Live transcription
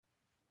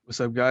What's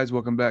up, guys?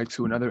 Welcome back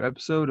to another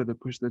episode of the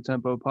Push the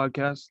Tempo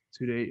podcast.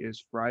 Today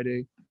is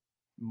Friday,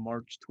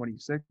 March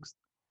 26th.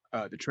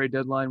 The trade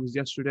deadline was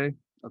yesterday.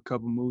 A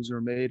couple moves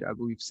were made. I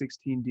believe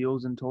 16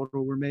 deals in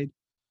total were made.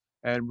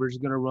 And we're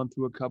just going to run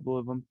through a couple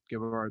of them,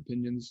 give our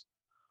opinions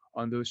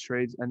on those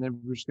trades, and then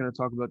we're just going to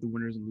talk about the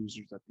winners and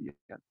losers at the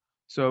end.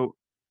 So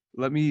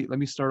let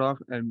me start off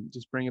and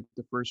just bring up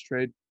the first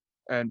trade.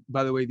 And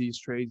by the way, these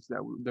trades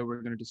that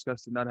we're going to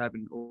discuss did not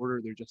happen in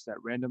order. They're just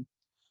at random.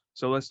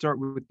 So let's start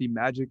with the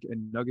Magic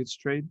and Nuggets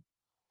trade.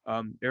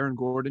 Aaron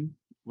Gordon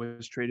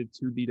was traded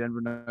to the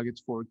Denver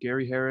Nuggets for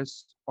Gary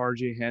Harris,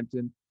 R.J.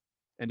 Hampton,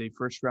 and a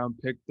first-round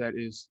pick that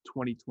is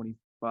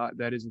 2025.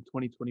 That is in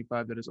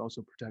 2025. That is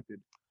also protected.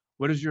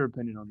 What is your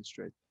opinion on this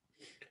trade?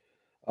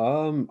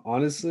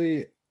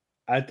 Honestly,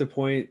 at the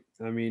point,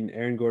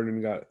 Aaron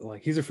Gordon got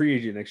he's a free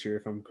agent next year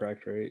if I'm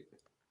correct, right?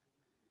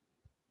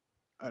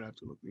 I'd have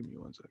to look. Give me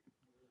 1 second.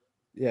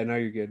 Yeah, no,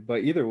 you're good.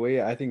 But either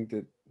way, I think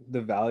that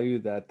the value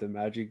that the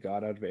Magic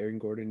got out of Aaron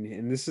Gordon,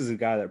 and this is a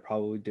guy that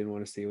probably didn't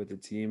want to stay with the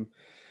team.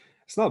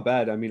 It's not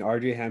bad. I mean,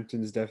 RJ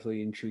Hampton is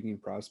definitely an intriguing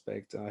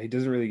prospect. He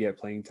doesn't really get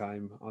playing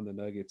time on the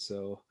Nuggets,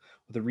 so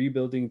with a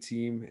rebuilding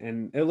team,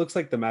 and it looks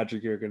like the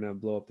Magic are gonna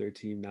blow up their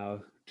team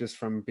now, just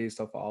from based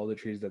off all the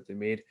trades that they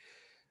made.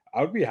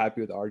 I would be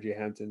happy with RJ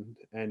Hampton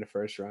and a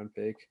first round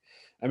pick.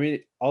 I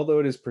mean, although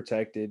it is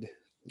protected,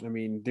 I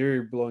mean,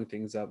 they're blowing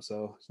things up,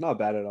 so it's not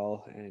bad at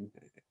all. And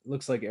it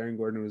looks like Aaron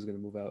Gordon was going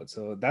to move out.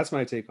 So that's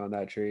my take on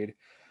that trade.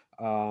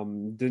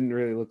 Didn't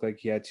really look like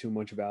he had too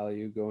much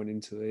value going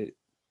into it.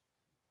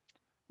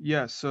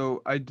 Yeah,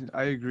 so I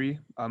agree.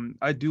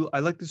 I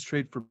like this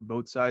trade for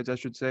both sides, I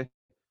should say.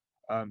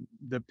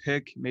 The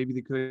pick, maybe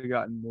they could have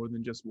gotten more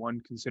than just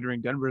one,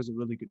 considering Denver is a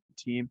really good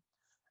team,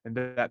 and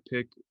that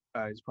pick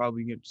is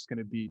probably just going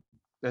to be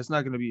that's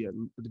not going to be at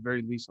the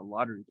very least a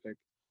lottery pick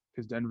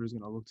because Denver is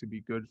going to look to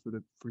be good for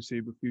the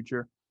foreseeable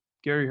future.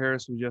 Gary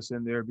Harris was just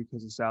in there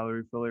because of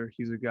salary filler.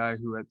 He's a guy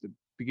who at the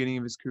beginning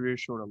of his career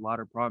showed a lot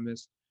of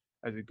promise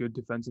as a good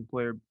defensive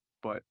player,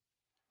 but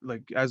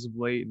like as of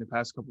late in the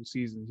past couple of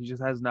seasons, he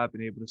just has not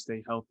been able to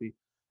stay healthy.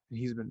 And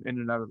he's been in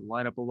and out of the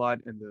lineup a lot,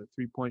 and the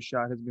 3 point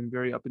shot has been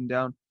very up and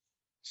down.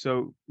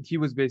 So he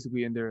was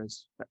basically in there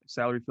as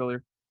salary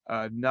filler.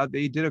 Now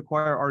they did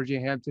acquire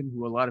R.J. Hampton,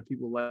 who a lot of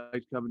people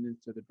liked coming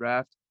into the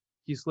draft.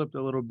 He slipped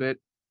a little bit,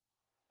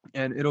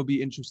 and it'll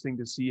be interesting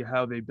to see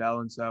how they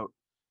balance out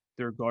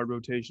their guard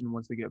rotation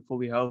once they get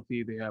fully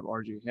healthy. They have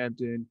R.J.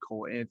 Hampton,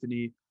 Cole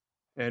Anthony,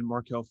 and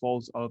Markel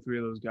Fultz. All three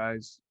of those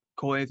guys.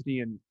 Cole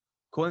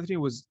Anthony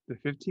was the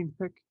 15th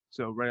pick,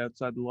 so right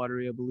outside the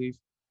lottery, I believe.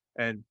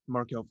 And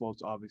Markel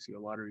Fultz, obviously a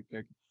lottery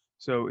pick.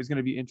 So it's going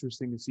to be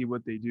interesting to see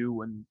what they do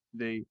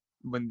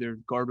when their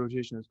guard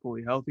rotation is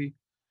fully healthy.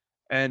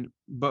 And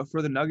but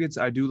for the Nuggets,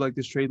 I do like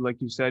this trade.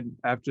 Like you said,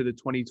 after the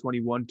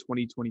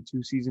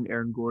 2021-2022 season,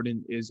 Aaron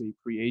Gordon is a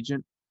free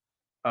agent.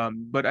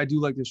 But I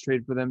do like this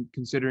trade for them,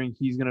 considering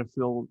he's going to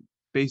fill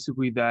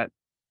basically that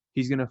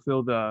he's going to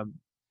fill the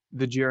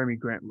Jeremy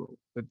Grant role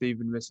that they've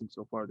been missing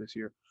so far this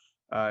year.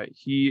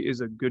 He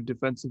is a good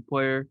defensive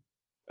player.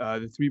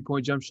 The 3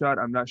 point jump shot,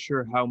 I'm not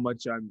sure how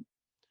much I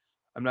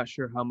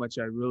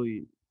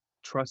really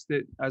trust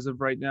it as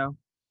of right now.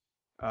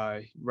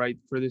 Right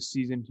for this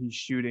season, he's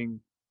shooting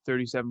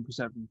 37%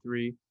 from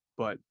three,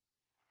 but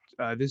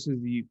this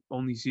is the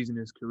only season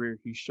in his career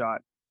he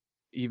shot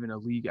even a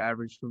league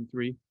average from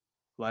three.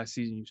 Last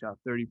season, he shot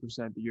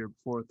 30%. The year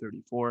before,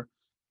 34.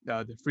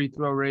 The free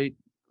throw rate,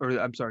 or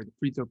I'm sorry, the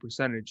free throw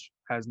percentage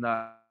has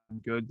not been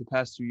good the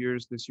past 2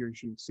 years. This year, he's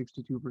shooting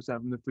 62%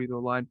 from the free throw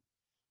line.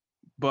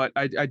 But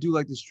I do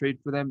like this trade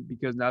for them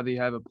because now they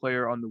have a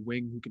player on the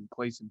wing who can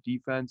play some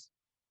defense.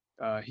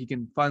 He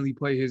can finally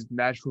play his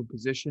natural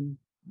position,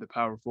 the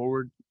power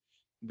forward.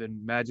 The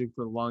Magic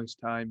for the longest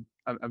time.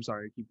 I'm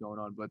sorry, I keep going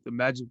on, but the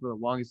Magic for the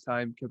longest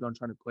time kept on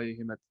trying to play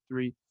him at the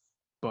three.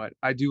 But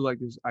I do like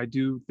this. I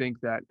do think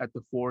that at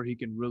the four, he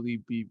can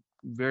really be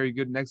very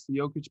good next to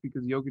Jokic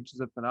because Jokic is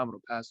a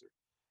phenomenal passer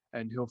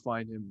and he'll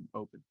find him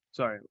open.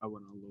 Sorry, I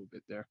went on a little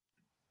bit there.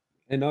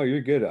 And no, you're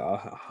good,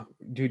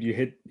 dude. You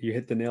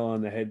hit the nail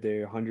on the head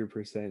there,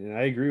 100%. And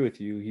I agree with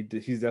you.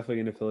 He's definitely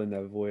going to fill in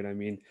that void. I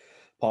mean,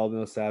 Paul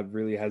Millsap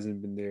really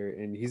hasn't been there,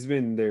 and he's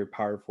been their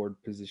power forward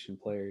position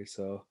player.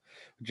 So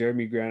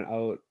Jeremy Grant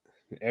out,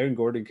 Aaron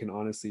Gordon can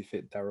honestly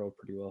fit that role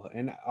pretty well.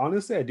 And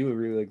honestly, I do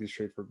really like this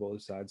trade for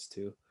both sides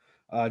too.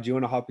 Do you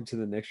want to hop into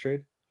the next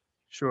trade?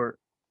 Sure.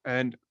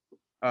 And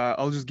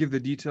I'll just give the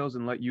details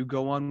and let you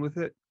go on with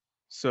it.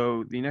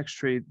 So the next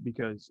trade,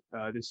 because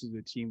this is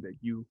a team that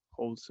you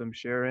hold some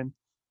share in,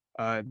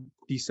 uh,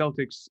 the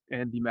Celtics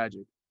and the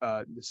Magic.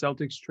 The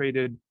Celtics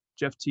traded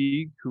Jeff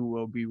Teague, who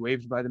will be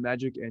waived by the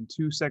Magic, and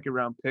two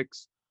second-round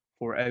picks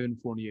for Evan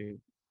Fournier.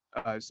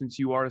 Since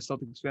you are a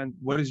Celtics fan,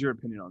 what is your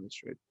opinion on this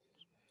trade?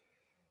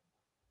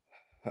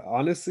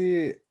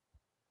 Honestly,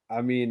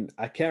 I mean,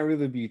 I can't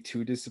really be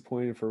too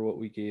disappointed for what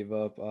we gave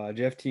up.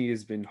 Jeff Teague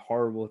has been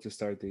horrible to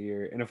start the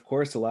year, and of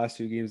course, the last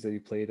 2 games that he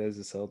played as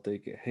a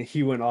Celtic,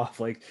 he went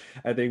off. Like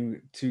I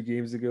think 2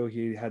 games ago,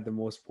 he had the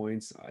most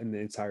points in the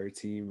entire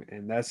team,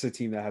 and that's the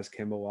team that has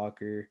Kemba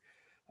Walker,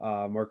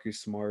 Marcus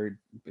Smart,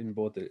 in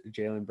both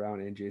Jalen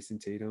Brown and Jason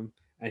Tatum,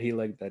 and he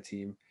led that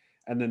team.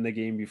 And then the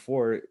game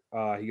before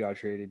he got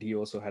traded, he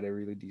also had a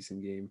really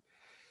decent game.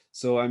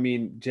 So I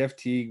mean, Jeff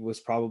Teague was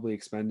probably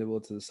expendable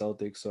to the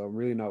Celtics, so I'm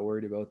really not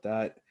worried about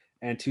that.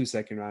 And 2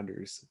 second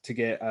rounders to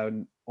get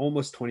an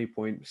almost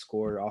 20-point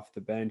score off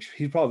the bench.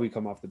 He'd probably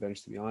come off the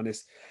bench to be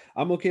honest.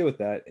 I'm okay with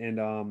that. And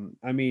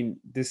I mean,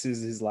 this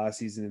is his last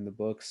season in the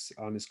books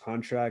on his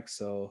contract,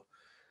 so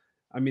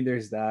I mean,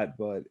 there's that.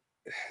 But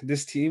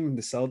this team,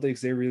 the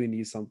Celtics, they really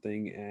need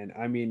something. And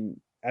I mean,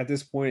 at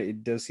this point,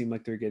 it does seem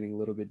like they're getting a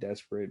little bit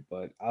desperate.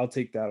 But I'll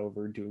take that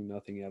over doing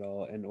nothing at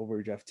all, and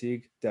over Jeff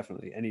Teague,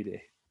 definitely any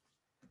day.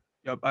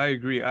 Yep, I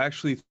agree. I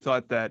actually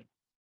thought that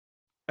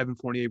Evan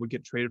Fournier would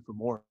get traded for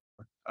more,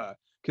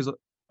 because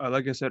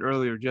like I said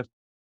earlier, Jeff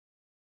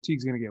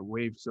Teague's going to get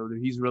waived, so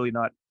he's really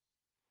not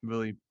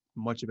really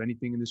much of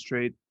anything in this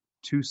trade.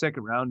 2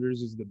 second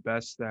rounders is the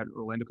best that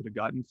Orlando could have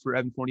gotten for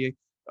Evan Fournier.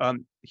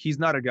 He's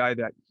not a guy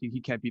that he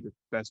can't be the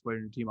best player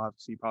in your team.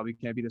 Obviously, he probably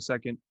can't be the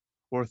second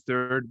or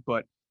third,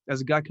 but as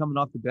a guy coming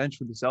off the bench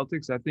for the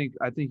Celtics, I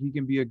think he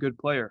can be a good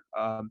player.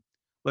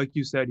 Like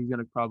you said, he's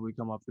going to probably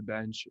come off the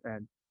bench,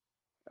 and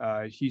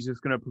he's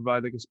just going to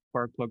provide like a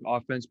spark plug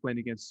offense playing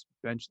against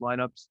bench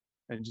lineups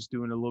and just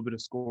doing a little bit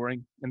of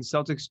scoring. And the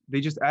Celtics,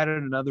 they just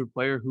added another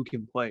player who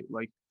can play.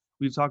 Like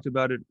we've talked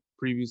about it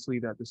previously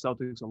that the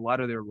Celtics, a lot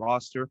of their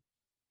roster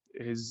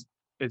is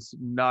it's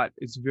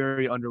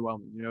very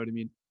underwhelming. You know what I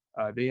mean?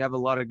 They have a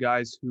lot of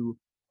guys who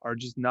are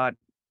just not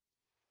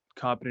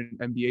competent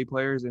NBA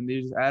players, and they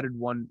just added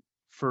one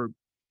for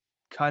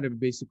kind of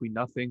basically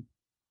nothing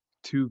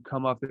to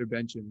come off their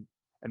bench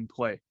and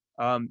play.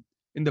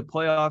 In the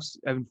playoffs,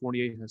 Evan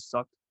Fournier has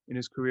sucked in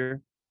his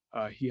career.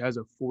 He has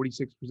a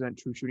 46%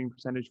 true shooting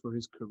percentage for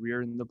his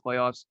career in the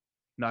playoffs.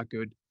 Not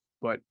good,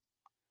 but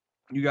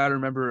you got to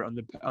remember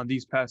on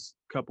these past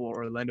couple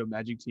Orlando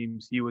Magic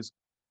teams, he was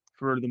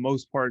for the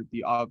most part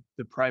the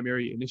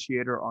primary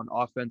initiator on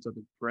offense of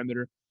the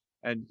perimeter,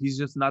 and he's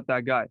just not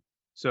that guy.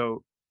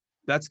 So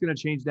that's going to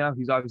change now.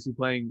 He's obviously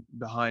playing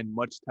behind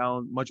much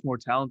more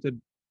talented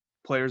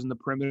players in the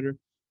perimeter.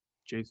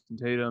 Jason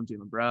Tatum,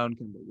 Jalen Brown,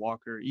 Kemba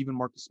Walker, even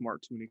Marcus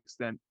Smart to an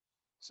extent.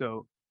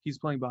 So he's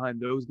playing behind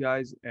those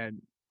guys,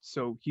 and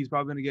so he's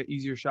probably going to get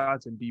easier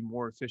shots and be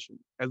more efficient.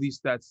 At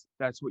least that's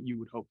what you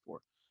would hope for.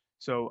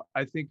 So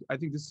I think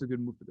this is a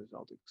good move for the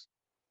Celtics.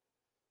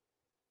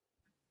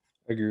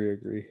 Agree,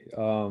 agree.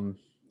 Do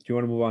you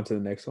want to move on to the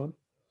next one?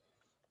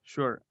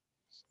 Sure.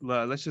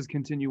 Let's just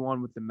continue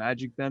on with the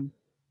Magic then.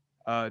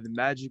 The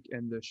Magic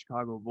and the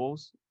Chicago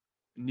Bulls.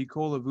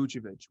 Nikola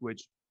Vucevic,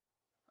 which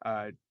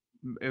uh,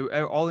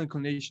 all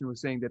inclination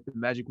was saying that the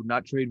Magic would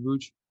not trade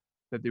Vooch,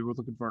 that they were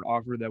looking for an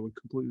offer that would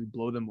completely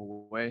blow them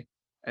away.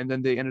 And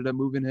then they ended up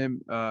moving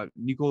him.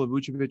 Nikola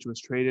Vucevic was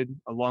traded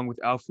along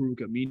with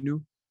Al-Farouq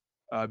Aminu,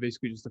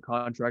 basically just a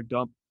contract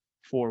dump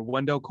for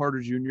Wendell Carter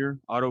Jr.,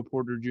 Otto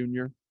Porter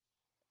Jr.,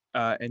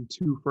 and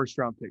 2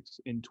 first-round picks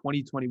in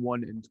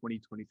 2021 and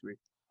 2023.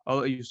 I'll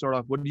let you start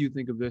off. What do you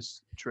think of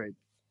this trade?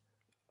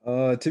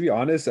 To be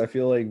honest, I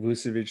feel like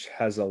Vucevic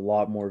has a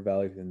lot more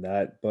value than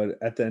that. But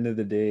at the end of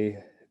the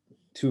day,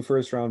 2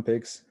 first round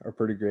picks are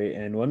pretty great.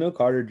 And Wendell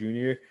Carter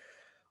Jr.,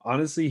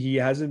 honestly, he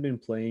hasn't been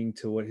playing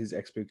to what his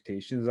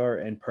expectations are.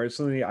 And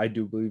personally, I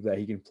do believe that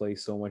he can play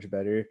so much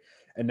better.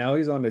 And now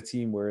he's on a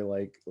team where,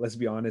 like, let's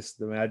be honest,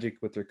 the Magic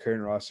with their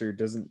current roster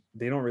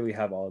they don't really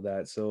have all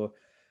that. So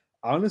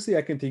honestly,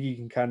 I can think he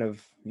can kind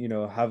of,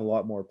 have a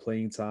lot more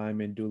playing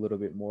time and do a little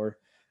bit more.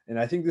 And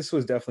I think this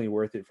was definitely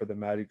worth it for the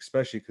Magic,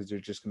 especially because they're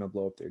just going to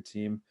blow up their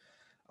team.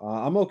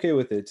 I'm okay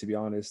with it, to be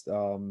honest.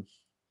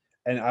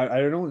 And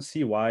I don't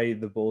see why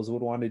the Bulls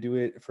would want to do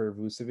it for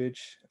Vucevic.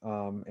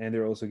 And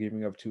they're also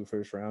giving up 2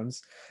 first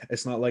rounds.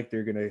 It's not like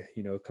they're gonna,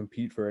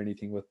 compete for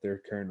anything with their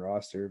current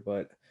roster.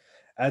 But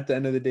at the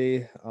end of the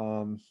day,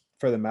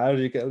 for the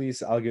Magic at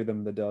least, I'll give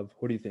them the dub.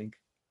 What do you think?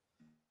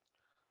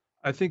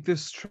 I think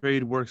this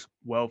trade works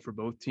well for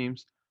both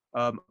teams.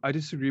 I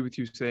disagree with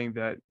you saying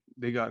that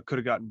they could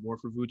have gotten more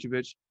for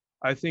Vucevic.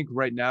 I think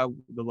right now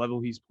the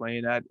level he's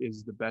playing at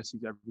is the best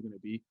he's ever going to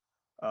be.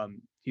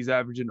 He's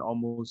averaging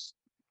almost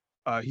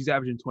he's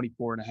averaging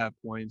 24 and a half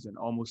points and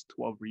almost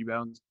 12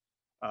 rebounds.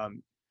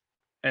 Um,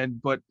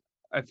 but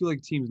I feel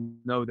like teams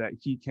know that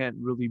he can't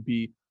really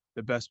be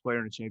the best player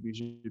in a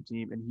championship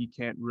team, and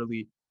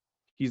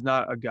he's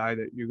not a guy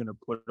that you're going to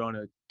put on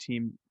a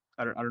team.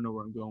 I don't know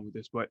where I'm going with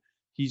this, but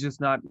he's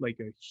just not like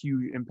a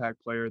huge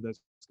impact player that's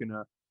going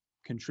to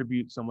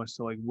contribute so much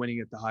to like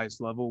winning at the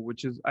highest level,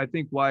 which is I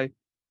think why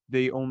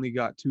they only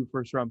got 2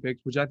 first-round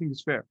picks, which I think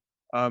is fair.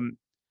 Um,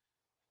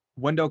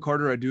 Wendell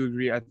Carter, I do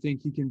agree. I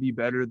think he can be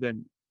better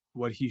than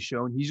what he's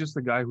shown. He's just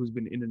a guy who's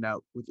been in and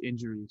out with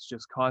injuries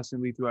just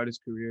constantly throughout his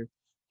career.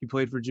 He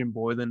played for Jim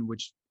Boylan,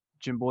 which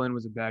Jim Boylan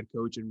was a bad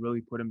coach and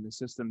really put him in a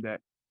system that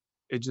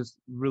it just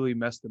really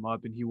messed him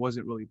up, and he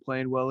wasn't really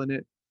playing well in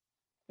it.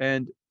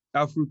 And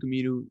Alfred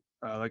Camino,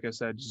 like I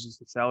said, is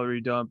just a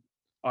salary dump.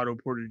 Otto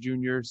Porter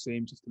Jr.,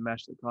 same, just to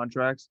match the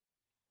contracts.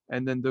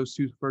 And then those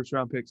two first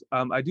round picks.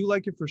 I do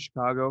like it for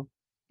Chicago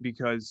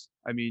because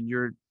I mean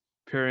you're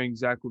pairing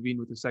Zach Levine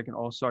with the second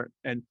All Star,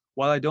 and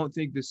while I don't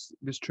think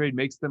this trade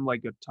makes them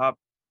like a top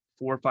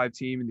 4 or 5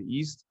 team in the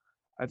East,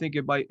 I think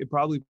it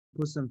probably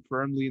puts them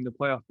firmly in the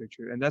playoff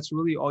picture, and that's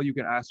really all you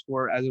can ask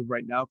for as of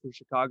right now for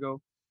Chicago.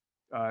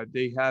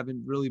 They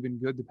haven't really been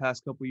good the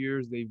past couple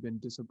years. They've been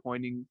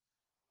disappointing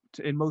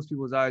in most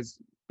people's eyes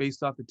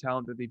based off the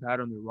talent that they've had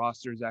on their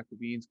roster. Zach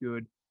Levine's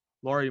good.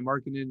 Lauri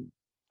Markkinen,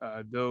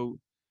 though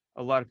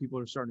a lot of people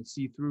are starting to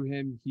see through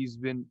him, he's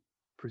been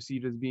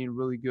perceived as being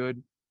really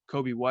good.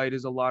 Kobe White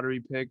is a lottery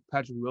pick.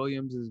 Patrick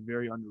Williams is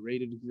very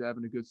underrated. He's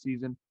having a good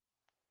season.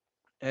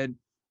 And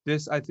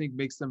this, I think,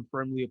 makes them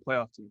firmly a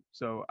playoff team.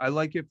 So I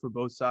like it for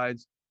both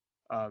sides.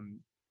 Um,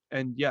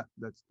 and yeah,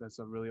 that's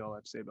really all I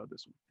have to say about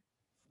this one.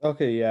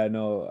 Okay, yeah,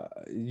 no,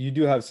 you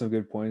do have some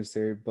good points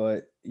there,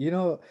 but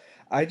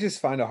I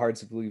just find it hard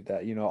to believe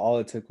that all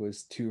it took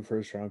was two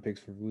first round picks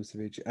for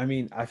Vucevic. I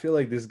mean, I feel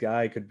like this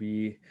guy could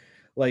be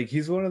like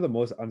he's one of the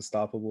most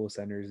unstoppable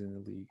centers in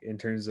the league in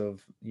terms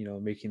of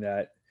making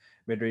that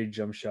mid-range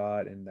jump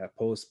shot and that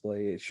post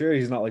play. Sure,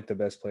 he's not like the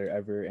best player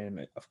ever,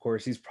 and of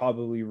course, he's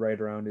probably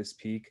right around his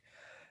peak.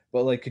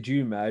 But like, could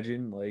you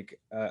imagine like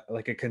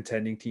a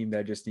contending team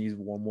that just needs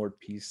one more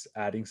piece,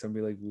 adding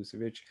somebody like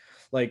Vucevic?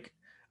 Like,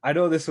 I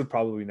know this would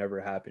probably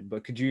never happen,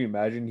 but could you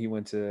imagine he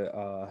went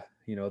to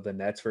the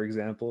Nets, for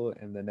example,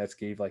 and the Nets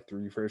gave like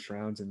 3 first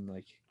rounds and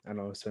like I don't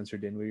know Spencer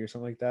Dinwiddie or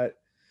something like that?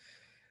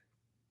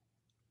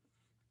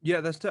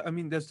 Yeah, I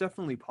mean that's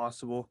definitely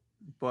possible,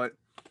 but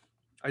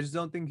I just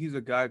don't think he's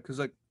a guy because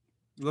like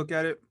look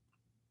at it,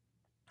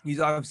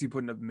 he's obviously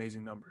putting up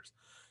amazing numbers.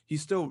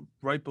 He's still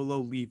right below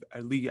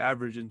league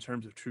average in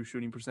terms of true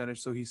shooting percentage,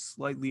 so he's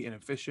slightly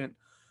inefficient.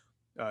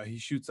 He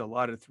shoots a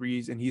lot of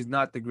threes, and he's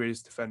not the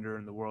greatest defender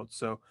in the world.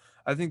 So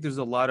I think there's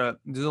a lot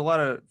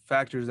of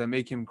factors that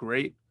make him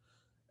great,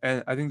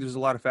 and I think there's a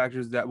lot of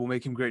factors that will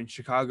make him great in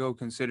Chicago,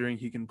 considering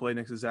he can play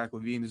next to Zach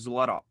Levine. There's a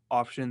lot of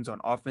options on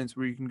offense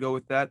where you can go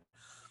with that,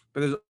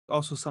 but there's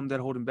also some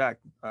that hold him back.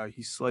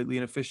 He's slightly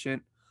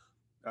inefficient.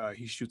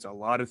 He shoots a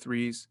lot of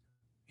threes.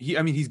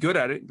 I mean, he's good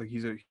at it. Like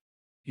he's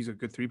a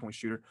good 3 point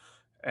shooter,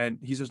 and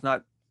he's just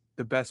not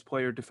the best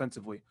player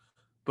defensively.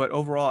 But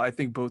overall, I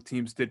think both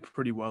teams did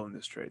pretty well in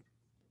this trade.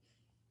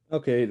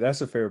 Okay,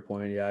 that's a fair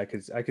point. Yeah, I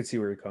could see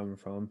where you're coming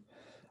from.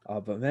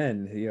 But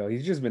man,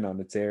 he's just been on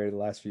the tear the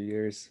last few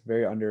years.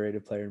 Very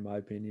underrated player in my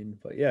opinion.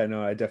 But yeah,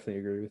 no, I definitely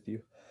agree with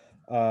you.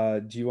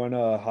 Do you want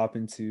to hop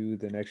into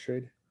the next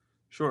trade?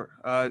 Sure.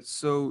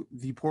 So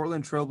the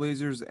Portland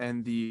Trailblazers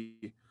and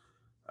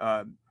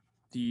uh,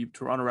 the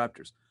Toronto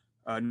Raptors.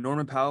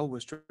 Norman Powell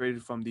was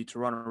traded from the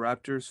Toronto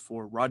Raptors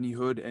for Rodney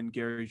Hood and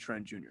Gary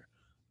Trent Jr.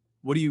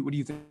 What do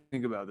you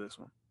think about this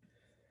one?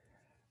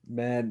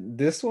 Man,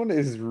 this one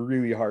is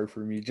really hard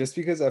for me just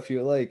because I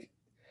feel like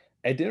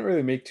it didn't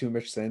really make too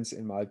much sense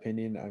in my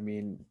opinion. I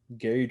mean,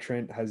 Gary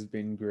Trent has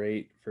been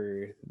great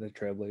for the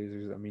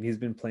Trailblazers. I mean, he's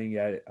been playing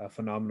at a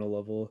phenomenal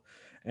level,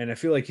 and I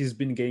feel like he's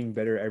been getting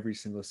better every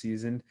single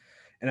season.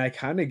 And I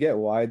kind of get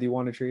why they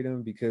want to trade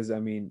him because I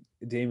mean,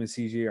 Dame and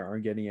CJ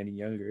aren't getting any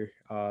younger.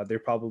 They're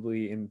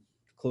probably in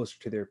closer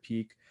to their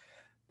peak.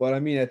 But I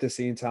mean, at the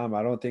same time,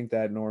 I don't think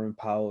that Norman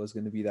Powell is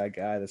going to be that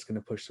guy that's going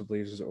to push the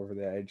Blazers over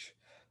the edge.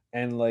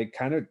 And like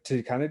kind of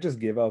just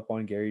give up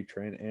on Gary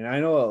Trent. And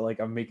I know like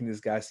I'm making this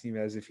guy seem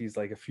as if he's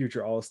like a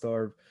future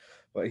all-star,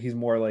 but he's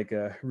more like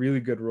a really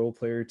good role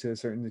player to a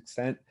certain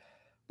extent.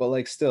 But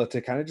like still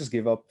to kind of just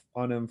give up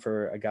on him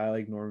for a guy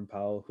like Norman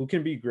Powell, who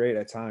can be great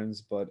at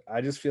times, but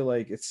I just feel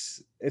like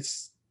it's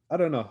I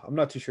don't know. I'm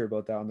not too sure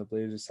about that on the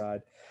Blazers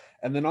side.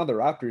 And then on the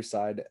Raptors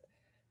side,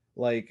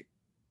 like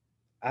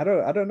I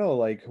don't know.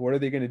 Like, what are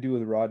they going to do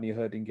with Rodney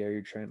Hood and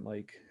Gary Trent?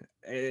 Like,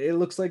 it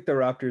looks like the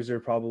Raptors are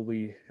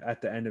probably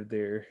at the end of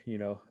their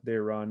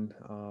run.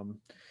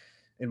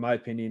 In my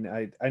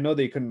opinion, I know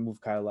they couldn't move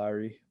Kyle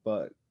Lowry,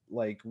 but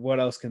like, what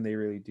else can they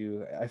really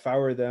do? If I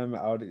were them,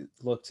 I would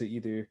look to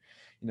either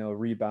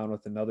rebound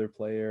with another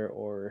player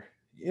or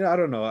I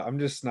don't know. I'm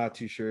just not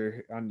too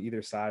sure on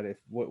either side if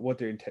what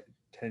their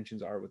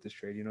intentions are with this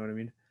trade. You know what I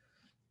mean?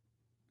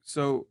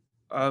 So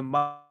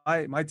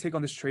my take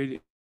on this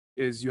trade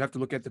is you have to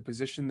look at the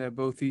position that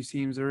both these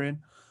teams are in.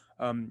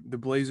 The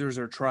Blazers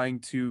are trying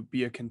to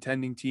be a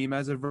contending team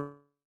as of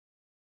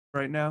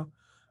right now.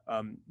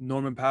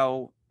 Norman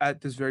Powell,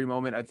 at this very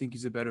moment, I think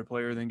he's a better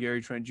player than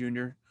Gary Trent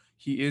Jr.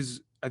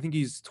 I think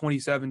he's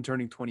 27,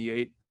 turning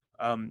 28.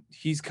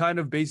 He's kind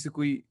of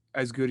basically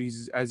as good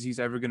as he's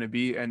ever going to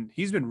be, and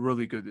he's been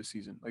really good this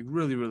season, like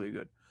really, really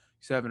good.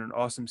 He's having an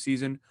awesome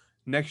season.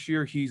 Next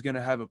year, he's going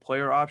to have a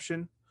player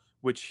option,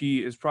 which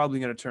he is probably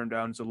going to turn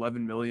down. It's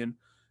 11 million,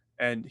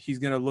 and he's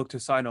going to look to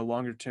sign a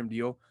longer term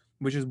deal,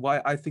 which is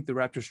why I think the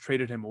Raptors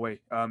traded him away.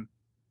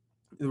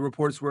 The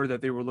reports were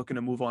that they were looking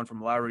to move on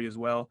from Lowry as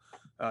well.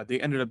 They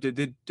ended up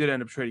did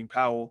end up trading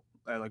Powell,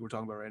 like we're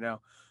talking about right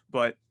now.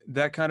 But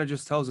that kind of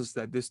just tells us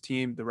that this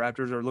team, the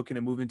Raptors, are looking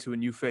to move into a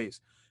new phase.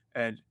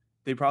 And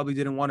they probably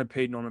didn't want to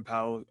pay Norman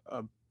Powell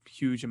a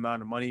huge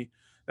amount of money.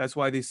 That's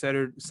why they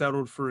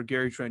settled for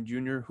Gary Trent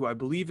Jr., who I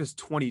believe is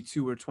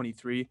 22 or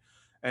 23.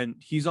 And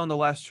he's on the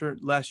last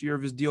year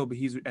of his deal, but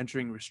he's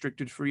entering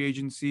restricted free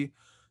agency.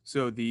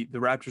 So the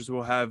Raptors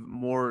will have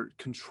more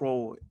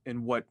control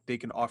in what they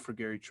can offer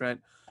Gary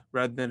Trent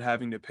rather than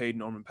having to pay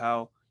Norman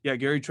Powell. Yeah,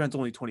 Gary Trent's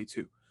only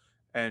 22,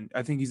 and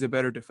I think he's a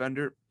better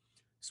defender.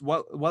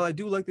 So while I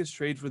do like this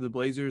trade for the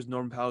Blazers,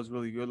 Norman Powell is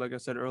really good. Like I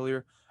said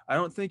earlier, I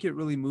don't think it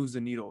really moves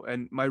the needle.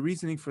 And my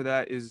reasoning for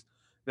that is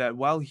that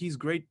while he's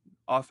great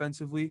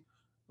offensively,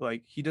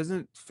 like he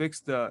doesn't fix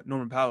the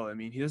Norman Powell. I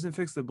mean, he doesn't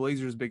fix the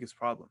Blazers' biggest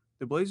problem.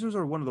 The Blazers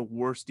are one of the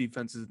worst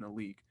defenses in the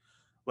league.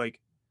 Like,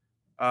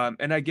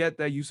 and I get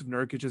that Yusuf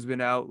Nurkic has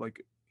been out.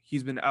 Like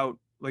he's been out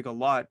like a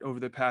lot over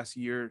the past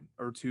year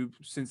or two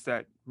since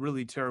that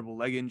really terrible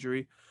leg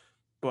injury,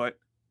 but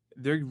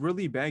they're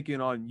really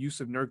banking on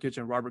Yusuf Nurkic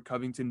and Robert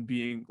Covington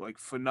being like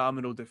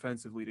phenomenal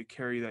defensively to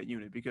carry that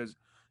unit because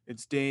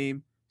it's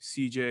Dame,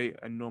 CJ,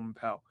 and Norman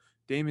Powell.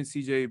 Dame and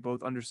CJ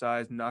both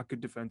undersized, not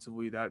good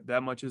defensively.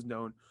 That much is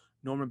known.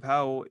 Norman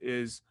Powell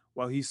is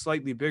while he's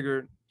slightly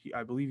bigger,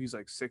 I believe he's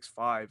like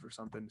 6'5" or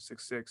something,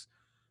 6'6".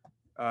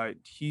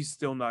 He's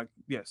still not,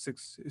 yeah,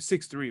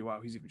 6'3". Wow,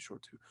 he's even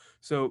short too.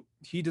 So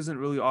he doesn't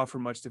really offer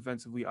much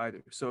defensively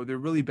either. So they're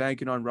really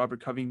banking on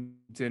Robert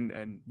Covington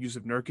and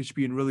Yusuf Nurkic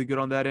being really good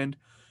on that end,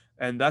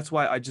 and that's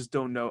why I just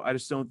don't know. I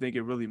just don't think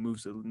it really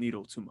moves the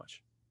needle too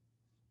much.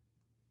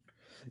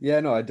 Yeah,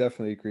 no, I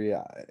definitely agree.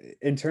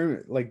 In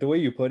term like the way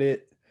you put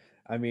it,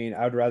 I mean,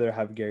 I would rather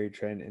have Gary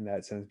Trent in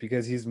that sense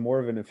because he's more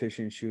of an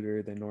efficient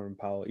shooter than Norman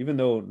Powell, even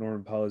though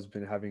Norman Powell has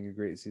been having a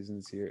great season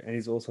this year, and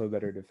he's also a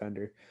better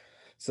defender.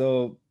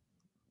 So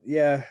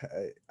yeah,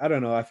 I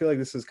don't know. I feel like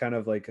this is kind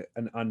of like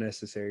an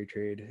unnecessary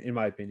trade, in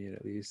my opinion,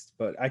 at least.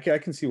 But I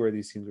can see where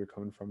these teams are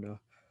coming from now.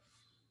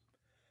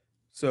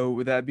 So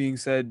with that being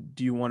said,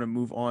 do you want to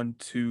move on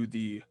to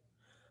the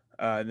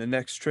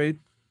next trade?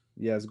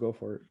 Yes, go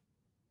for it.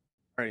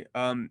 All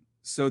right.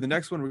 So the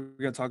next one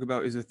we're going to talk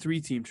about is a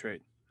three-team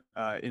trade.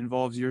 It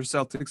involves your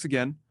Celtics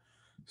again.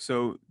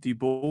 So the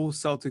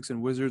Bulls, Celtics,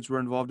 and Wizards were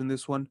involved in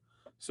this one.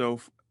 So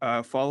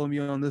follow me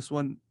on this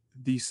one.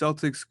 The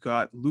Celtics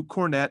got Luke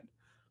Cornett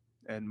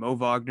and Mo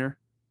Wagner.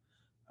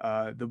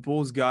 The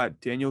Bulls got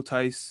Daniel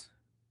Tice,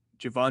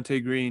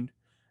 Javante Green,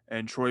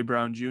 and Troy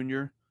Brown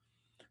Jr.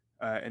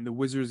 And the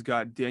Wizards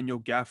got Daniel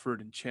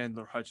Gafford and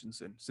Chandler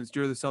Hutchinson. Since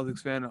you're the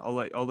Celtics fan,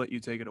 I'll let you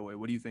take it away.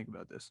 What do you think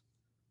about this?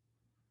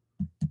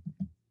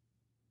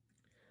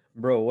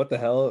 Bro, what the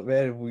hell,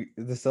 man?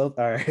 The Celt.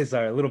 All right,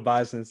 sorry, a little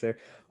biasness there.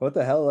 What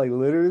the hell? Like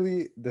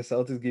literally, the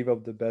Celtics gave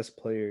up the best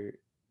player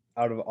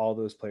out of all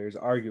those players,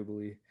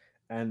 arguably,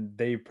 and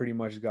they pretty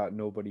much got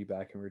nobody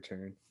back in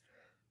return.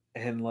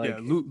 And Yeah, like,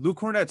 Luke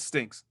Cornett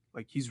stinks.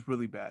 Like he's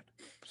really bad.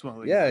 Just want to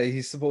let you yeah, know.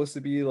 he's supposed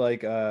to be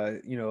like a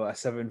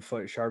 7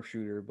 foot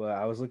sharpshooter, but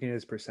I was looking at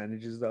his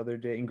percentages the other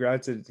day, and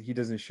granted, he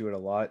doesn't shoot a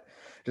lot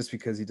just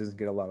because he doesn't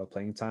get a lot of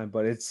playing time,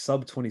 but it's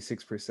sub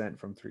 26%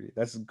 from three.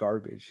 That's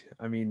garbage.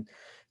 I mean,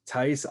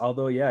 Tice,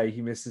 although yeah,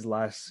 he missed his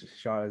last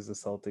shot as the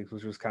Celtics,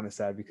 which was kind of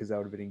sad because that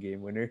would have been a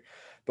game winner.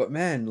 But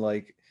man,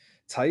 like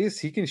Tice,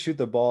 he can shoot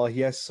the ball.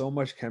 He has so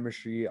much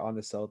chemistry on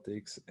the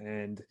Celtics,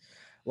 and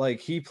like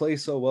he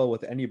plays so well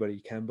with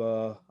anybody.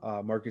 Kemba,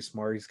 Marcus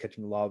Smart, he's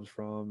catching lobs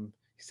from.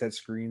 He set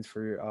screens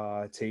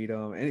for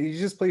Tatum, and he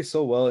just plays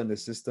so well in the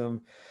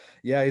system.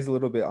 Yeah, he's a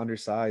little bit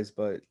undersized,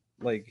 but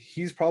like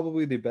he's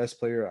probably the best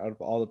player out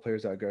of all the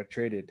players that got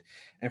traded.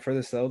 And for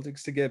the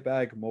Celtics to get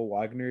back Mo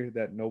Wagner,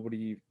 that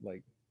nobody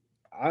like.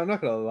 I'm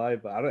not gonna lie,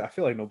 but I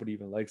feel like nobody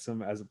even likes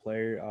him as a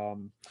player.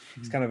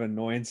 He's kind of an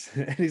annoyance,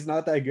 and he's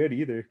not that good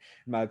either,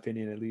 in my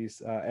opinion, at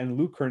least. And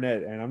Luke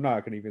Cornett, and I'm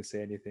not gonna even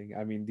say anything.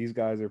 I mean, these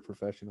guys are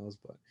professionals,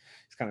 but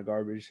he's kind of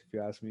garbage if you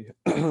ask me.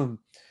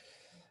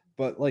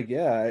 But like,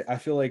 yeah, I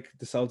feel like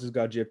the Celtics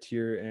got gypped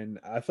here, and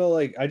I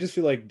just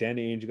feel like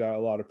Danny Ainge got a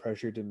lot of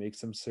pressure to make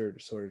some sort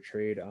of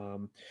trade.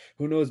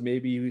 Who knows?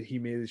 Maybe he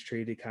made this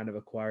trade to kind of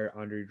acquire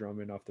Andre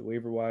Drummond off the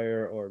waiver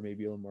wire, or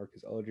maybe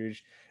LaMarcus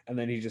Aldridge, and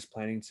then he's just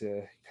planning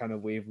to kind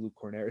of waive Luke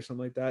Cornett or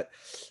something like that.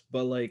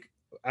 But like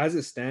as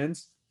it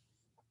stands,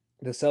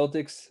 the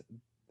Celtics.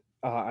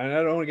 And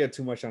I don't want to get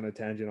too much on a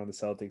tangent on the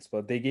Celtics,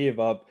 but they gave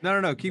up. No.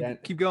 Dan-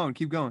 Keep going.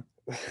 Keep going.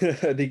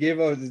 they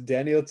gave up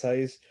Daniel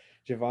Tice,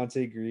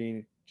 Javante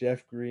Green,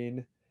 Jeff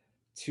Green,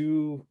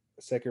 2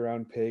 second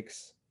round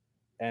picks,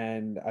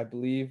 and I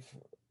believe,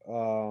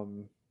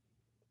 um,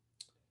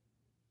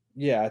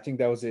 yeah, I think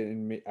that was it.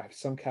 In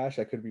some cash,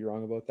 I could be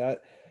wrong about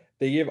that.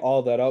 They gave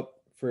all that up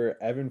for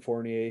Evan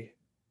Fournier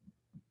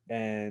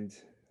and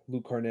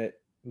Luke Cornett,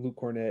 Luke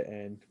Cornett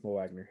and Mo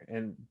Wagner.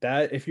 And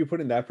that, if you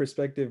put in that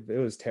perspective, it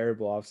was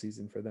terrible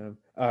offseason for them.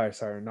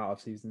 Sorry, not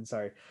offseason,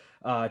 sorry.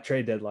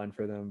 Trade deadline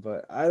for them.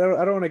 But I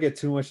don't want to get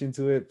too much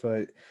into it,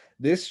 but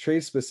this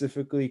trade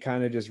specifically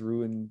kind of just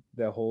ruined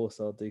the whole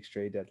Celtics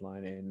trade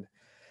deadline. And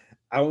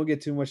I won't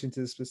get too much into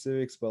the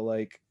specifics, but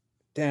like,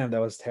 damn,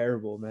 that was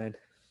terrible, man.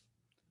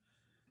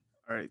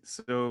 All right.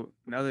 So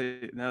now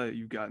that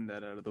you've gotten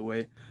that out of the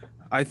way,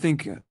 I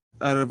think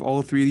out of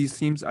all three of these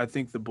teams, I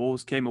think the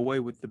Bulls came away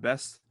with the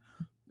best.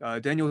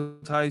 Daniel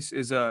Tice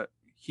is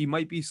he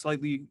might be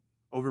slightly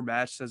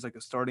overmatched as like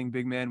a starting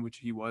big man, which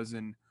he was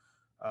with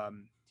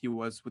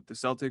the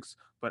Celtics.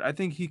 But I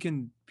think he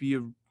can be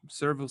a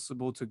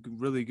serviceable to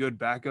really good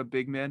backup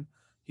big man.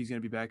 He's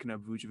going to be backing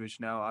up Vucevic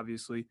now,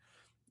 obviously.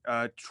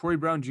 Troy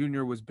Brown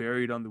Jr. was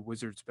buried on the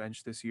Wizards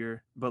bench this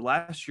year, but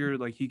last year,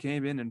 like he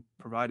came in and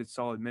provided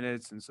solid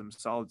minutes and some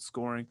solid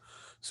scoring.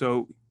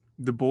 So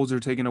the Bulls are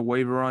taking a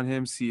waiver on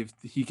him, see if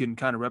he can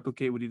kind of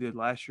replicate what he did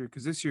last year,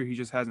 because this year he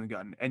just hasn't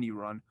gotten any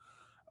run.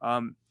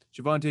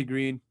 Javante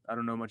Green, I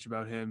don't know much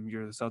about him.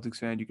 You're the Celtics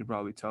fan, you could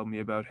probably tell me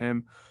about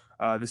him.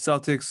 The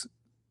Celtics,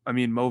 I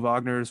mean, Mo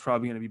Wagner is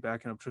probably going to be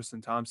backing up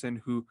Tristan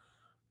Thompson, who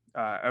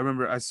I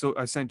remember I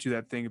sent you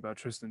that thing about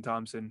Tristan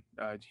Thompson.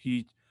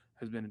 He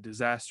has been a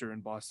disaster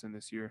in Boston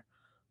this year.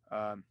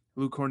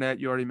 Luke Cornett,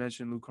 you already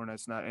mentioned. Luke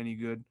Cornett's not any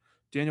good.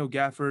 Daniel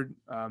Gafford,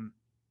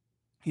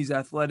 he's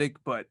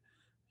athletic, but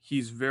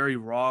he's very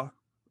raw.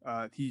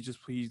 He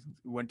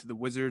went to the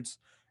Wizards,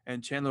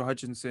 and Chandler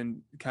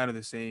Hutchinson, kind of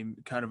the same,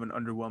 kind of an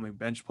underwhelming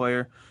bench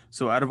player.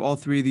 So out of all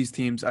three of these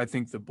teams, I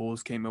think the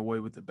Bulls came away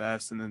with the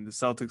best, and then the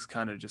Celtics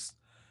kind of just,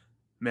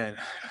 man,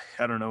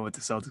 I don't know what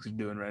the Celtics are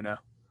doing right now.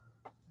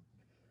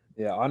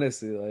 Yeah,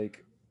 honestly,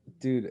 like,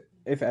 dude,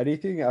 if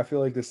anything, I feel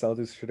like the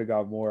Celtics should have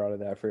got more out of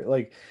that. For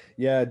like,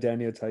 yeah,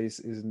 Daniel Tice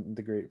isn't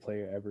the great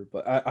player ever,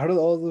 but out of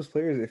all those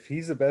players, if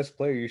he's the best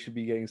player, you should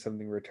be getting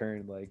something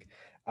returned. Like,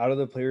 out of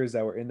the players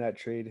that were in that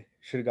trade,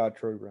 should have got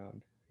Troy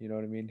Brown. You know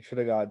what I mean? Should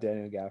have got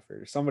Daniel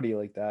Gafford or somebody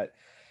like that.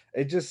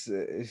 It's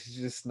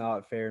just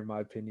not fair in my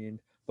opinion.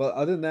 But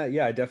other than that,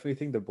 yeah, I definitely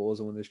think the Bulls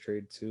will win this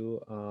trade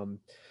too.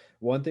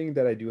 One thing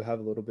that I do have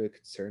a little bit of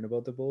concern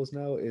about the Bulls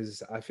now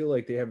is I feel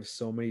like they have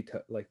so many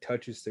like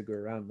touches to go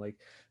around. Like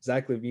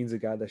Zach Levine's a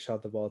guy that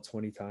shot the ball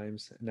 20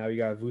 times. Now you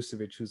got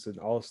Vucevic, who's an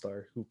all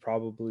star, who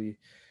probably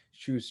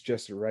shoots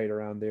just right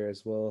around there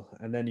as well.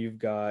 And then you've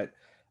got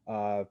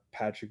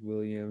Patrick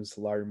Williams,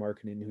 Larry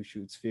Markkinen, who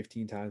shoots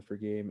 15 times per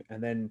game,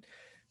 and then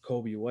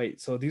Kobe White.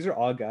 So these are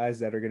all guys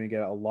that are going to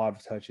get a lot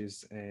of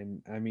touches.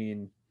 And I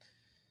mean,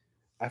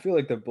 I feel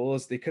like the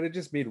Bulls, they could have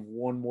just made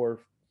one more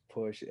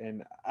push.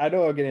 And I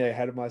know I'm getting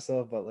ahead of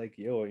myself, but like,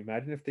 yo,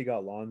 imagine if they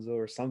got Lonzo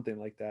or something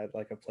like that,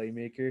 like a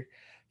playmaker.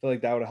 I feel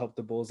like that would have helped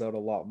the Bulls out a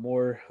lot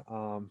more.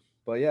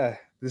 But yeah,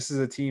 this is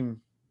a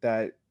team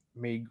that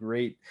made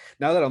great.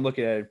 Now that I'm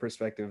looking at it in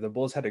perspective, the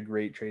Bulls had a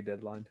great trade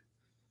deadline.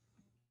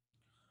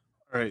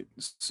 All right,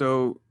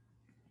 so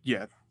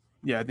yeah,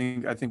 yeah, I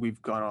think we've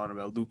gone on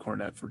about Luke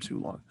Cornett for too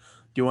long.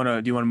 Do you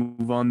wanna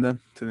move on then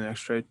to the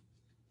next trade?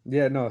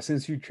 Yeah, no,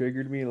 since you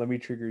triggered me, let me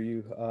trigger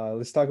you.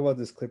 Let's talk about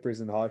this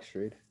Clippers and Hawks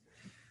trade.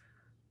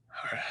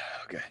 All right,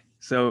 okay.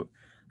 So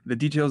the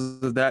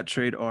details of that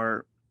trade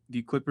are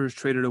the Clippers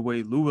traded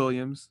away Lou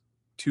Williams,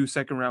 two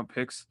second round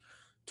picks,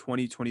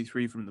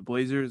 2023 from the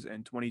Blazers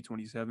and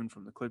 2027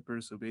 from the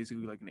Clippers. So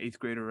basically like an eighth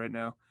grader right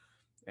now,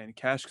 and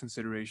cash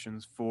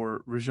considerations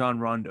for Rajon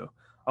Rondo.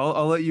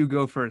 I'll let you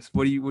go first.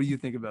 What do you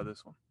think about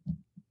this one?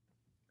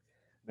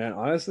 Man,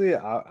 honestly,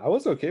 I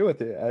was okay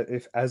with it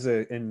if as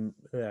a in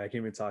I can't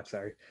even talk.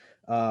 Sorry,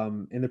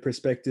 in the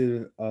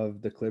perspective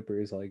of the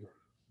Clippers, like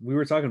we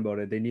were talking about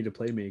it, they need a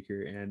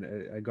playmaker and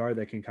a guard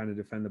that can kind of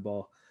defend the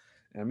ball.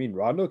 I mean,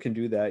 Rondo can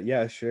do that.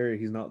 Yeah, sure,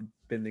 he's not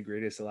been the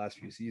greatest the last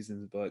few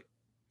seasons, but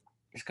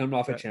he's coming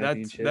off a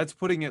championship. That's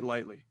putting it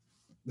lightly.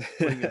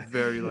 Putting it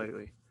very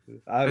lightly.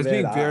 I That's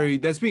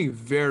man, being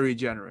very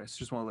generous.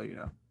 Just want to let you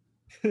know.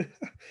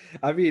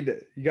 I mean,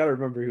 you got to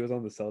remember he was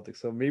on the Celtics,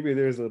 so maybe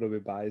there's a little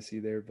bit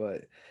biasy there,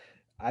 but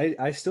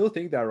I still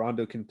think that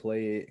Rondo can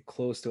play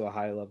close to a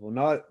high level,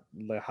 not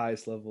the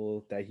highest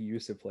level that he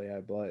used to play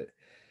at, but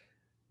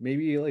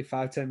maybe like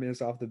 5-10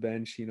 minutes off the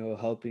bench,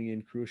 helping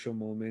in crucial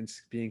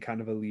moments, being kind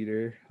of a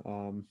leader.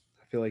 I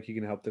feel like he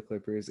can help the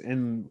Clippers.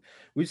 And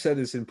we've said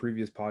this in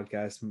previous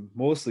podcasts,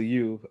 mostly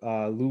you.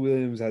 Lou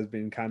Williams has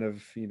been kind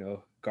of,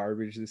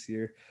 garbage this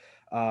year.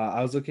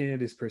 I was looking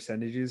at his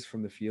percentages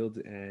from the field,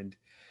 and,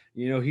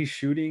 he's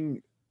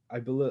shooting, I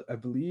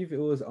believe it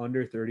was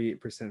under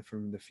 38%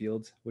 from the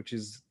field, which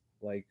is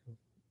like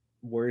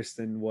worse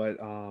than what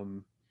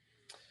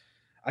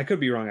I could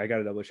be wrong. I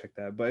gotta double check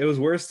that, but it was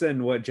worse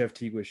than what Jeff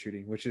Teague was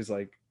shooting, which is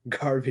like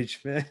garbage,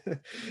 man.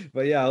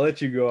 But yeah, I'll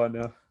let you go on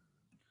now.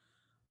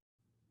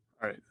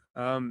 All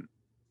right.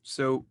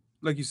 So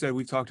like you said,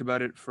 we've talked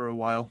about it for a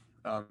while.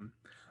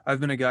 I've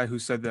been a guy who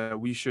said that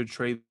we should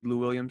trade Lou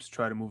Williams,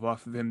 try to move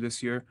off of him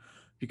this year,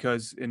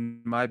 because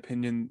in my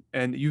opinion,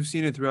 and you've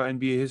seen it throughout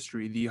NBA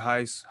history, the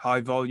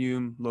high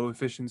volume, low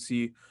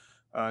efficiency,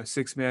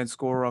 six man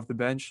scorer off the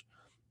bench,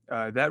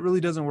 that really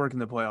doesn't work in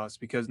the playoffs,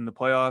 because in the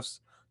playoffs,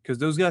 because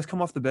those guys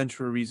come off the bench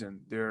for a reason.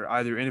 They're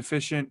either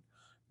inefficient,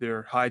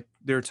 they're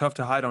tough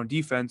to hide on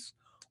defense,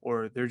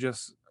 or they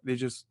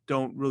just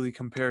don't really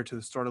compare to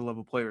the starter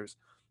level players.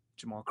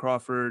 Jamal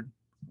Crawford,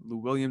 Lou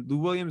Williams. Lou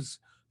Williams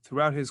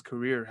throughout his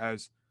career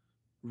has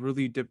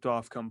really dipped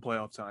off come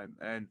playoff time,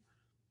 and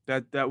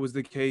That was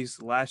the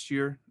case last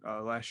year.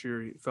 Last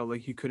year, he felt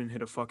like he couldn't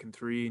hit a fucking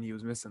three, and he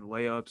was missing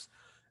layups,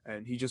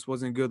 and he just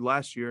wasn't good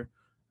last year.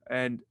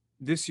 And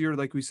this year,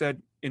 like we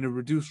said, in a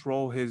reduced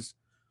role, his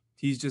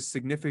he's just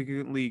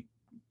significantly.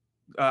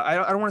 I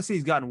don't want to say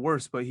he's gotten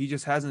worse, but he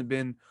just hasn't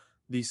been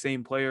the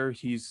same player.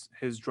 He's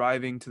his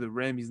driving to the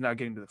rim. He's not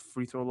getting to the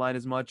free throw line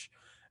as much,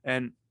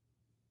 and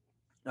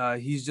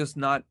he's just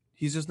not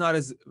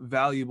as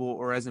valuable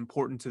or as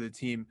important to the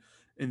team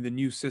in the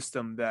new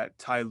system that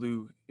Ty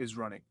Lue is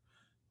running.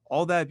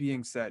 All that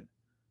being said,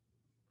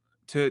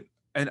 to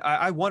and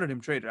I wanted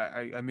him traded.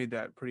 I made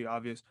that pretty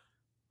obvious.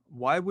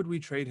 Why would we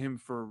trade him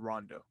for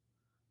Rondo?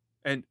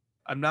 And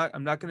I'm not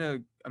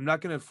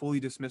gonna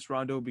fully dismiss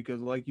Rondo because,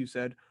 like you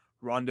said,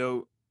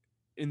 Rondo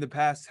in the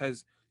past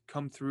has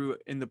come through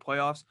in the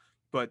playoffs,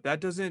 but that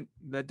doesn't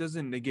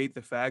negate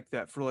the fact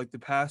that for like the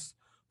past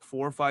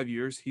 4 or 5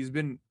 years he's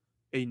been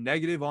a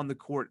negative on the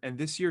court, and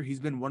this year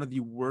he's been one of the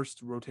worst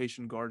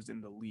rotation guards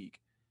in the league.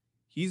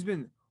 He's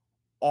been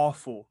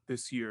awful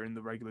this year in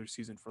the regular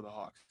season for the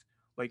Hawks.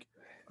 Like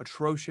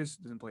atrocious,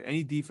 doesn't play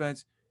any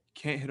defense,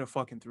 can't hit a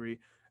fucking three.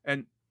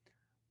 And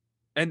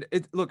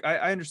it look,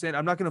 I understand.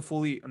 I'm not gonna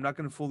fully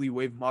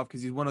wave him off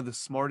because he's one of the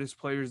smartest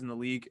players in the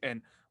league.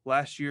 And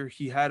last year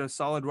he had a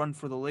solid run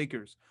for the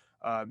Lakers.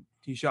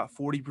 He shot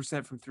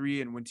 40% from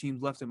three, and when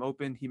teams left him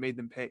open, he made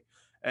them pay.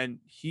 And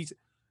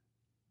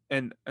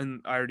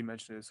and I already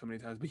mentioned it so many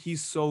times, but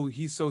he's so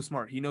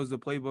smart. He knows the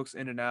playbooks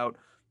in and out,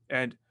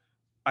 and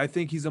I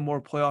think he's a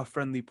more playoff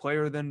friendly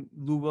player than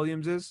Lou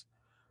Williams is.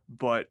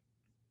 But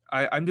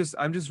I'm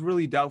just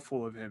really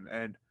doubtful of him,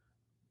 and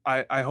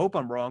I hope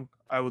I'm wrong.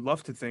 I would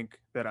love to think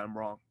that I'm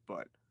wrong,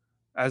 but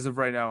as of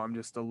right now, I'm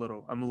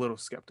a little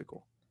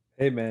skeptical.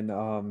 Hey man,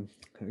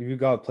 you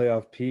got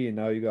playoff P and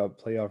now you got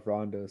playoff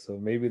Rondo, so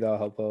maybe that'll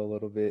help out a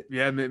little bit.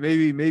 Yeah,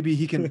 maybe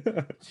he can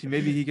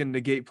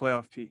negate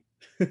playoff P.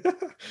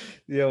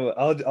 Yeah,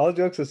 well, all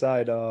jokes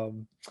aside, all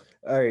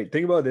right,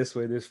 think about it this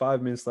way: there's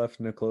 5 minutes left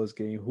in the close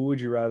game. Who would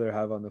you rather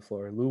have on the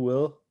floor, Lou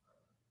Will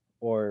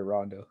or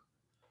Rondo?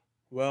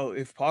 Well,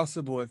 if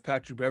possible, if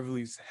Patrick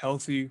Beverly's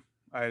healthy,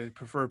 I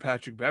prefer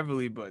Patrick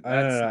Beverly, but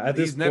I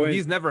don't know.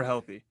 he's never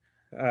healthy.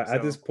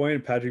 At this So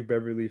point, Patrick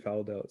Beverly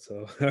fouled out.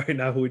 So right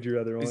now, who would you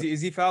rather want?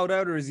 is he fouled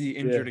out or is he Yeah,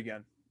 injured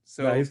again? no,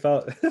 So he's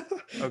fouled.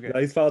 okay, No,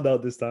 he's fouled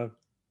out this time.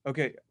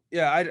 okay,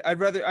 yeah, I'd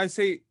rather I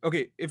say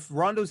okay if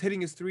Rondo's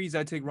hitting his threes,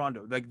 I'd take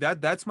Rondo. Like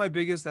that that's my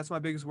biggest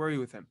worry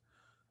with him.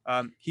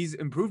 He's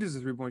improved as a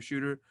 3 point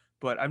shooter,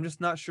 but I'm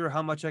just not sure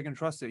how much I can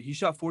trust it. He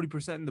shot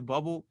 40% in the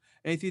bubble.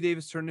 Anthony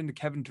Davis turned into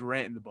Kevin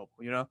Durant in the bubble.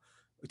 You know,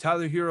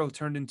 Tyler Hero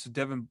turned into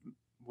Devin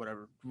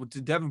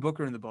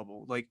Booker in the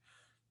bubble. Like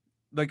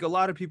a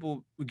lot of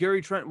people,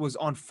 Gary Trent was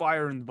on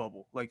fire in the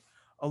bubble. Like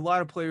a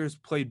lot of players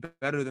played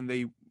better than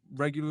they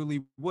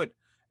regularly would,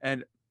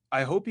 and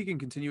I hope he can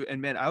continue.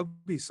 And man, I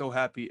would be so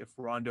happy if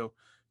Rondo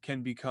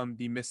can become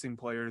the missing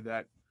player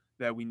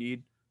that we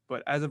need.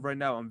 But as of right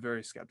now, I'm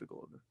very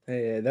skeptical of him.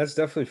 Hey, yeah, that's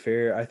definitely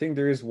fair. I think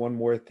there is one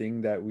more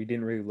thing that we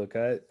didn't really look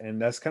at,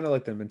 and that's kind of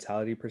like the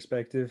mentality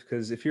perspective.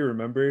 Because if you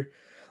remember,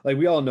 like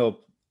we all know,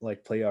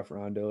 like playoff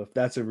Rondo, if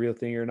that's a real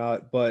thing or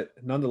not, but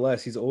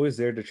nonetheless, he's always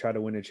there to try to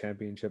win a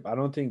championship. I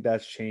don't think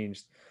that's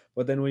changed.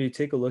 But then when you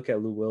take a look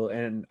at Lou Will,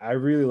 and I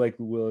really like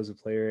Lou Will as a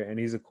player, and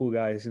he's a cool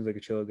guy. He seems like a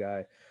chill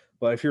guy.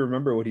 But if you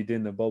remember what he did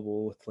in the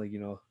bubble with like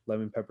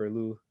Lemon Pepper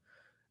Lou,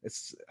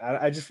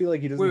 I just feel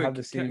like he doesn't Wait, have wait,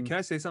 the same. can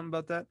I say something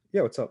about that?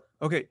 Yeah, what's up?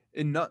 Okay,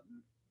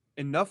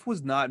 enough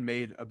was not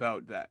made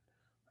about that.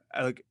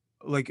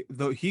 Like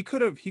though he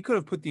could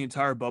have put the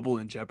entire bubble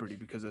in jeopardy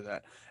because of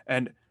that.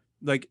 And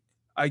like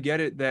I get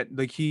it that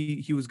like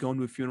he was going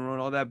to a funeral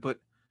and all that, but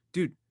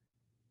dude,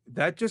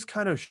 that just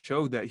kind of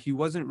showed that he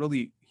wasn't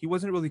really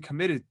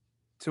committed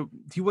to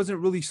he wasn't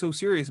really so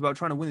serious about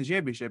trying to win the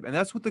championship. And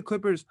that's what the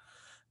Clippers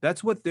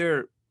that's what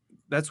their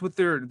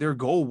their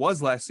goal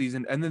was last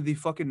season, and then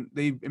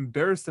they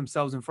embarrassed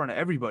themselves in front of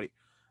everybody.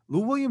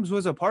 Lou Williams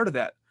was a part of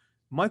that.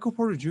 Michael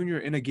Porter Jr.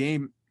 in a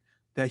game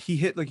that he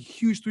hit like a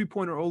huge 3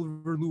 pointer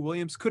over Lou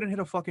Williams, couldn't hit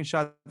a fucking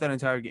shot that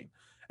entire game.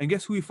 And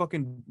guess who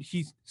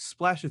he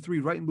splashed a three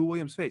right in Lou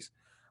Williams' face.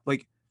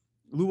 Like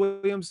Lou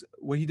Williams,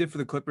 what he did for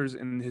the Clippers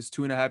in his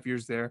 2.5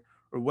 years there,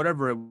 or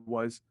whatever it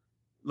was,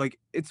 like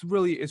it's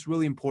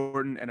really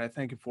important, and I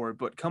thank him for it.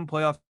 But come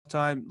playoff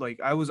time,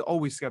 like I was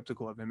always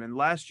skeptical of him. And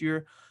last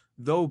year,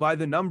 though by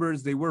the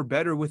numbers they were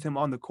better with him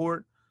on the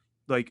court,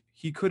 like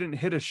he couldn't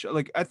hit a shot.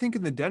 Like I think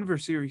in the Denver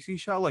series, he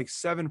shot like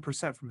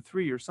 7% from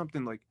three or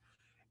something like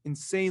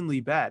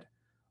insanely bad.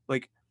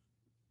 Like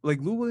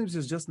Lou Williams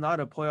is just not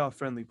a playoff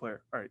friendly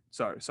player. All right,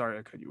 sorry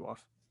I cut you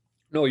off.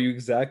 No, you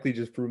exactly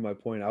just proved my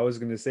point. I was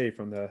going to say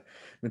from the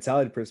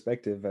mentality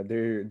perspective,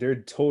 they're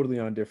totally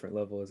on different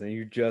levels, and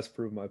you just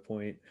proved my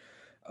point.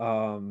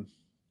 Um,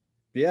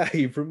 yeah,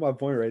 you proved my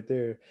point right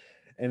there.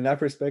 In that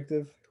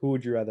perspective, who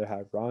would you rather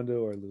have,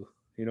 Rondo or Lou?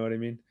 You know what I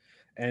mean?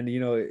 And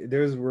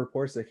there's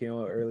reports that came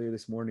out earlier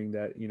this morning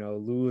that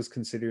Lou is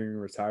considering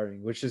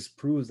retiring, which just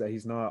proves that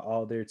he's not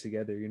all there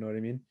together. You know what I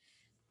mean?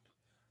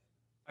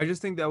 I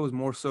just think that was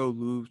more so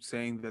Lou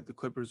saying that the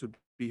Clippers would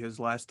be his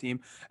last team.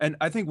 And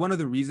I think one of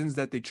the reasons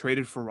that they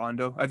traded for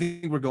Rondo, I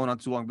think we're going on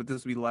too long, but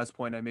this will be the last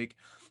point I make,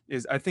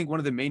 is I think one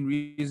of the main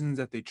reasons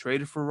that they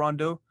traded for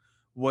Rondo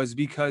was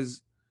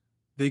because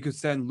they could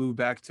send Lou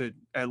back to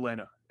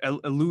Atlanta.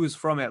 Lou is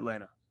from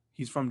Atlanta.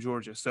 He's from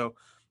Georgia. So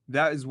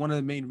that is one of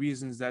the main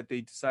reasons that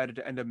they decided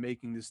to end up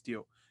making this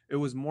deal. It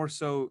was more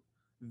so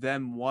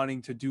them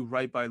wanting to do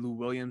right by Lou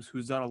Williams,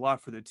 who's done a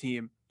lot for the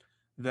team,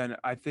 than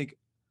I think.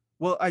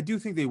 Well, I do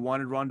think they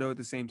wanted Rondo at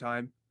the same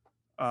time,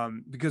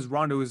 because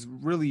Rondo is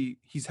really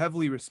he's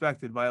heavily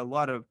respected by a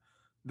lot of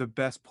the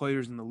best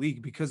players in the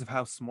league because of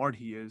how smart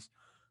he is.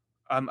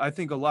 I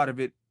think a lot of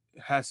it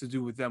has to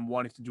do with them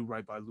wanting to do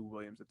right by Lou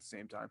Williams at the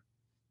same time.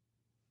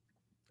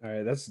 All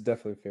right, that's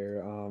definitely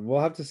fair. We'll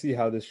have to see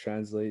how this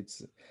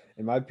translates.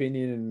 In my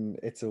opinion,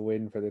 it's a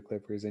win for the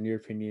Clippers. In your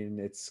opinion,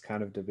 it's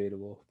kind of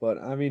debatable. But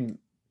I mean,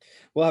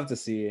 we'll have to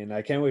see, and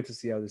I can't wait to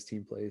see how this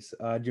team plays.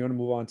 Do you want to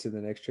move on to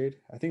the next trade?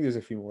 I think there's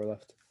a few more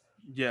left.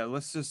 Yeah,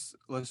 let's just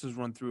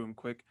run through them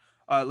quick.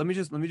 Let me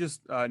just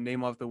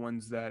name off the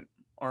ones that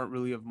aren't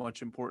really of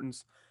much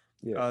importance.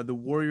 Yeah. The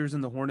Warriors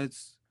and the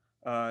Hornets.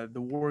 The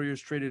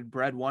Warriors traded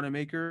Brad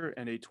Wanamaker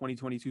and a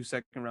 2022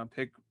 second round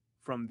pick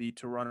from the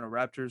Toronto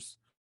Raptors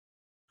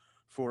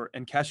for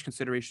and cash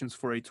considerations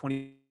for a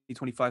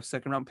 2025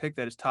 second round pick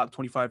that is top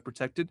 25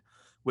 protected,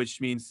 which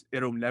means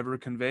it'll never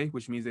convey,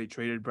 which means they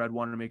traded Brad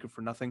Wanamaker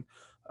for nothing.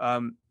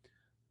 Um,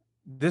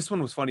 this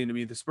one was funny to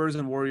me. The Spurs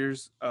and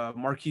Warriors,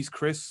 Marquise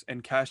Chris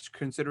and cash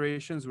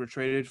considerations were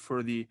traded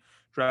for the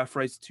draft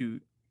rights to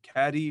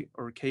Caddy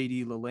or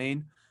KD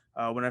Lane.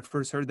 When I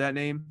first heard that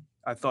name,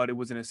 I thought it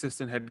was an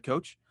assistant head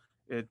coach.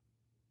 It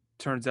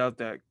turns out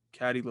that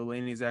Caddy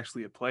Lane is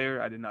actually a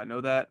player. I did not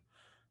know that.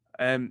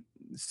 And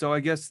so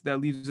I guess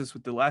that leaves us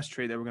with the last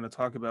trade that we're going to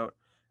talk about,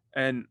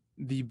 and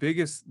the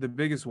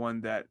biggest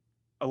one that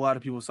a lot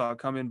of people saw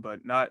coming,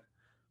 but not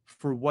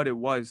for what it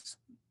was.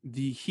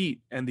 The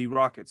Heat and the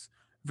Rockets.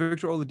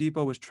 Victor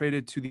Oladipo was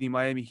traded to the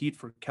Miami Heat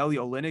for Kelly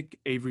Olynyk,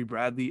 Avery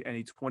Bradley, and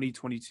a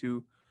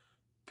 2022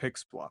 pick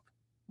swap.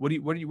 What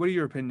are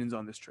your opinions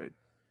on this trade?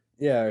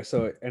 Yeah,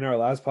 so in our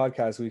last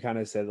podcast, we kind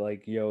of said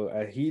like,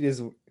 yo, Heat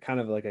is kind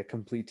of like a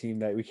complete team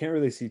that we can't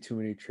really see too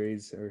many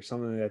trades or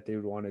something that they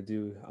would want to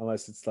do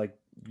unless it's like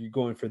you're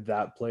going for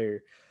that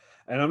player.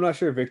 And I'm not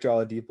sure if Victor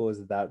Oladipo is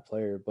that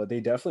player, but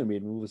they definitely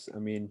made moves. I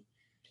mean,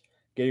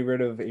 getting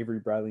rid of Avery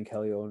Bradley and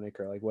Kelly Olynyk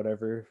or like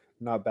whatever,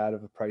 not bad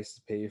of a price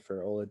to pay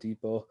for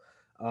Oladipo.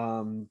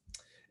 Um,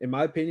 in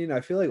my opinion,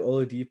 I feel like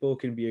Oladipo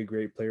can be a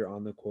great player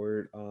on the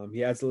court.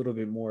 He adds a little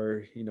bit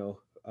more,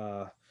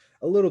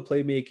 a little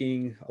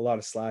playmaking, a lot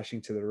of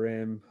slashing to the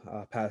rim,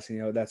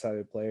 passing out, that type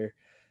of player.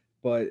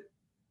 But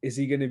is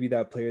he going to be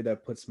that player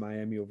that puts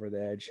Miami over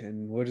the edge?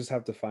 And we'll just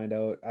have to find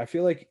out. I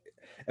feel like,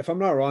 if I'm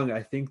not wrong,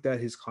 I think that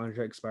his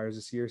contract expires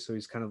this year, so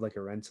he's kind of like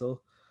a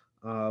rental.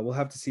 We'll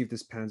have to see if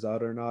this pans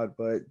out or not.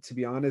 But to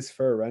be honest,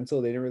 for a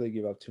rental, they didn't really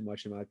give up too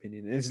much, in my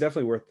opinion. And it's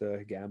definitely worth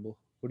the gamble.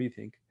 What do you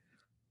think?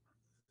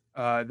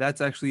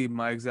 That's actually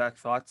my exact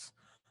thoughts.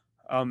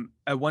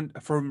 At one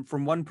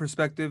from one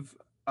perspective,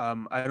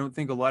 I don't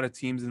think a lot of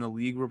teams in the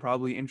league were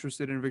probably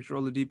interested in Victor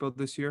Oladipo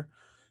this year.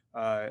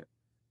 Uh,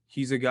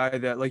 he's a guy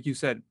that, like you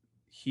said,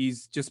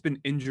 he's just been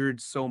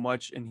injured so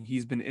much, and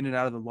he's been in and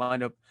out of the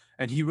lineup,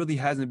 and he really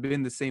hasn't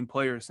been the same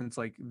player since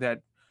like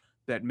that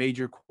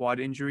major quad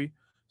injury.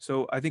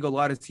 So I think a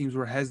lot of teams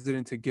were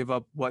hesitant to give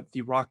up what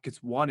the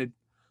Rockets wanted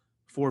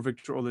for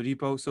Victor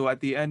Oladipo. So at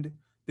the end,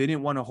 they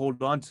didn't want to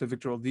hold on to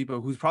Victor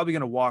Oladipo, who's probably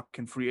going to walk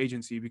in free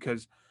agency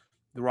because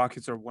the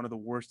Rockets are one of the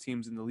worst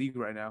teams in the league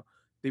right now.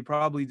 They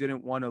probably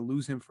didn't want to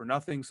lose him for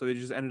nothing, so they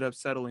just ended up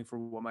settling for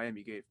what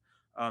Miami gave.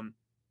 Um,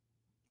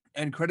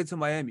 and credit to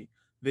Miami,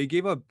 they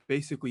gave up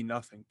basically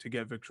nothing to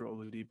get Victor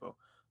Oladipo.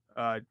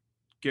 Uh,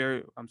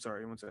 Gary, I'm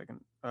sorry, one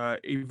second.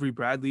 Avery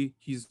Bradley,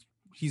 he's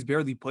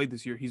barely played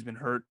this year. He's been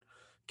hurt.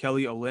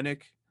 Kelly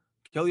Olynyk,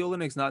 Kelly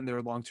Olynyk's not in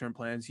their long term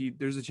plans.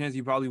 There's a chance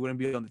he probably wouldn't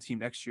be on the team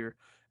next year.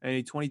 And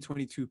a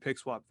 2022 pick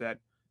swap that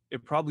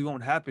it probably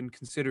won't happen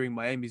considering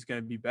Miami's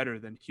going to be better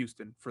than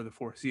Houston for the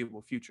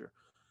foreseeable future.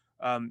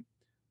 Um,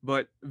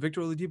 but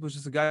Victor Oladipo is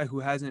just a guy who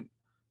hasn't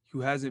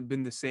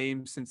been the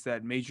same since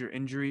that major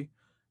injury,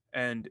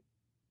 and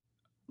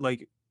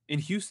like in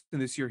Houston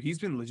this year, he's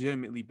been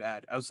legitimately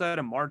bad. Outside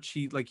of March,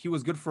 he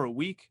was good for a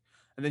week,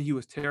 and then he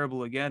was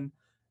terrible again,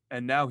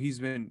 and now he's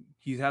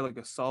had like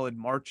a solid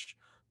March,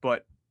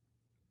 but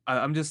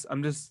I'm just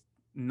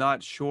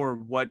not sure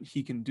what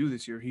he can do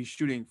this year. He's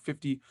shooting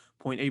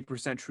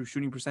 50.8% true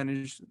shooting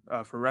percentage.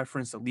 For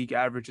reference, the league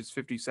average is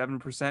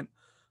 57%.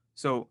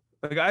 So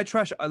like I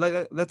trash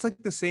like that's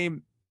like the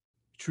same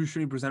true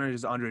shooting percentage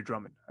as Andre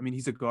Drummond. I mean,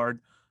 he's a guard,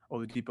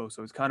 Oladipo,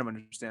 so it's kind of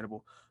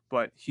understandable.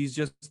 But he's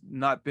just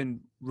not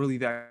been really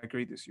that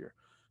great this year.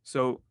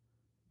 So,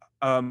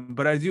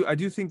 but I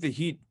do think the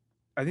Heat.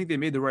 I think they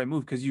made the right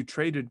move because you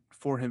traded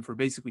for him for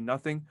basically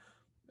nothing.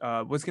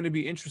 What's going to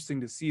be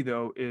interesting to see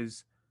though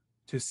is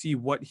to see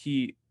what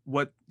he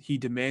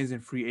demands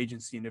in free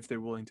agency and if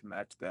they're willing to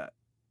match that.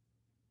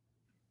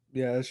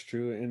 Yeah, that's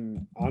true.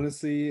 And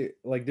honestly,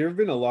 like there have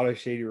been a lot of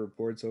shady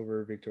reports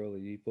over Victor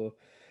Oladipo,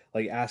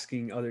 like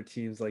asking other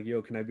teams, like,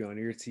 "Yo, can I be on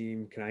your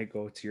team? Can I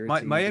go to your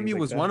team?" Miami Things like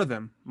was one that. of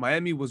them.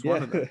 Miami was one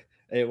Yeah, of them.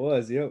 it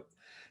was. Yep.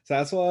 So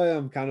that's why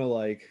I'm kind of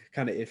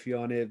iffy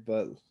on it.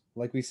 But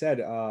like we said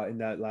in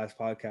that last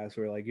podcast,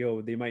 we're like,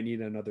 "Yo, they might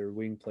need another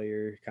wing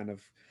player, kind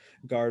of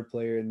guard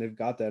player," and they've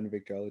got that in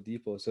Victor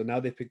Oladipo. So now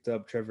they picked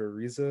up Trevor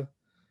Ariza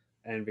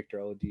and Victor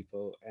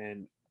Oladipo,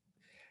 and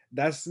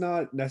that's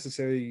not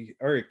necessarily,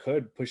 or it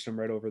could push them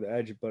right over the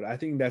edge, but I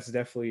think that's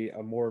definitely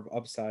a more of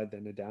upside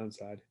than a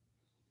downside.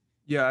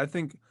 Yeah, I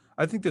think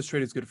this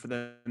trade is good for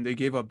them. They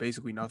gave up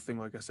basically nothing,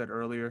 like I said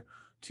earlier,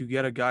 to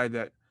get a guy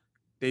that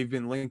they've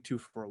been linked to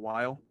for a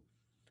while.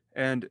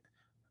 And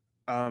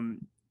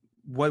um,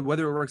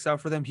 whether it works out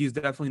for them, he's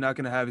definitely not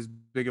going to have as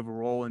big of a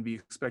role and be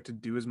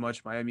expected to do as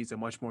much. Miami's a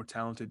much more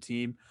talented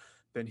team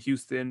than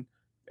Houston,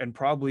 and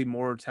probably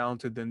more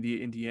talented than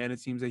the Indiana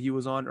teams that he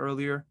was on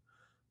earlier.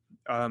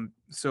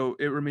 So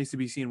it remains to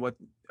be seen what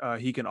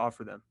he can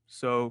offer them.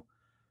 So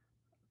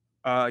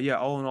yeah,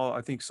 all in all,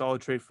 I think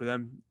solid trade for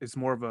them. It's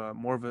more of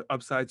an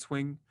upside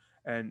swing,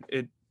 and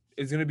it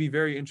is going to be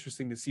very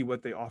interesting to see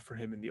what they offer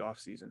him in the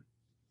offseason.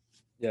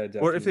 Yeah, Or if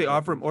definitely, they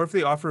offer him, definitely. or if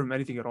they offer him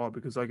anything at all,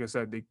 because like I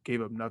said, they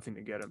gave up nothing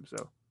to get him.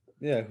 So,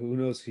 Yeah, who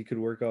knows? He could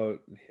work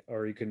out,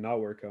 or he could not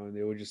work out, and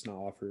they would just not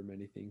offer him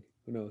anything.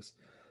 Who knows?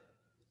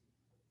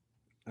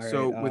 All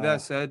so right. with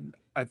that said,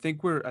 I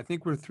think we're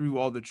through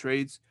all the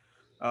trades.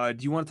 Do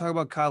you want to talk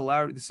about Kyle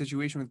Lowry, the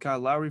situation with Kyle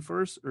Lowry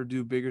first, or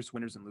do biggest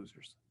winners and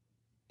losers?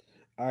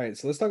 All right,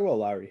 so let's talk about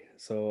Lowry.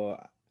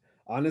 So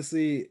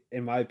honestly,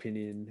 in my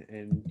opinion,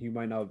 and you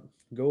might not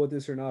go with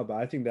this or not, but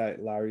I think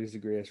that Lowry is the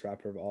greatest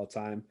Raptor of all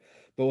time.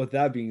 But with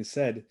that being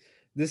said,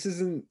 this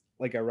isn't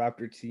like a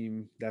Raptor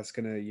team that's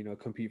gonna,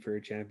 compete for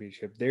a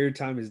championship. Their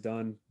time is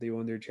done. They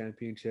won their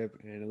championship,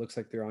 and it looks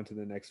like they're on to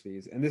the next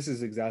phase. And this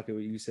is exactly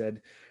what you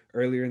said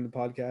earlier in the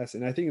podcast,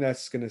 and I think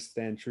that's gonna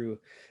stand true.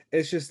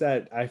 It's just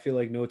that I feel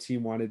like no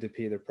team wanted to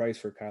pay the price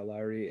for Kyle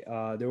Lowry.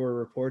 There were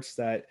reports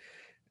that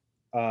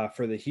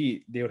for the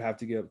Heat, they would have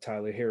to give up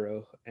Tyler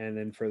Hero, and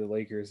then for the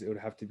Lakers, it would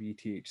have to be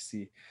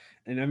THC.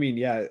 And I mean,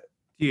 yeah,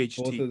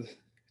 both THT. of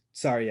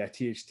sorry, yeah,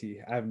 THT.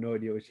 I have no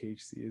idea what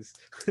THC is.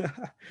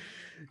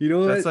 You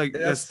know That's what? like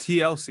that's That's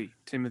TLC,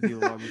 Timothy you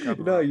know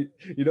Lovacabarro.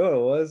 you know what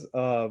it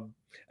was.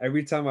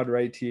 Every time I'd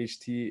write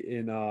THT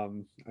in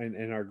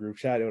our group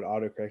chat, it would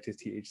autocorrect to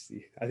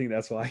THC. I think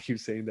that's why I keep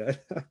saying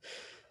that.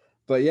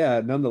 But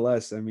yeah,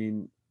 nonetheless, I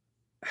mean,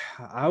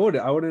 I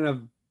wouldn't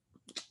have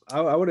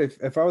I would have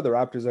if I were the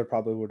Raptors, I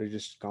probably would have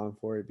just gone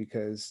for it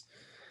because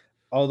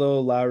although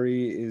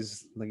Lowry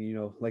is like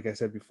like I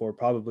said before,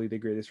 probably the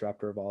greatest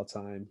Raptor of all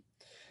time,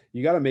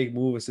 you got to make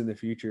moves in the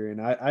future. And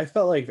I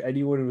felt like if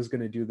anyone was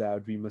going to do that, it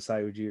would be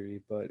Masai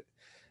Ujiri. But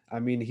I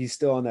mean, he's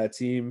still on that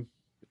team,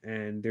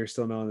 and they're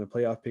still not in the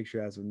playoff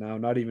picture as of now.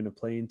 Not even a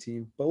playing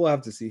team, but we'll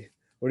have to see.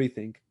 What do you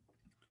think?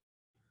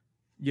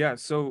 Yeah.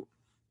 So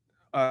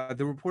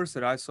the reports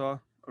that I saw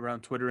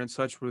around Twitter and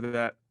such were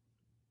that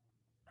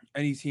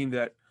any team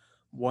that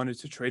wanted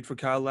to trade for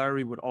Kyle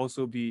Lowry would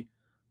also be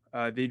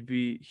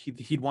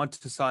he'd want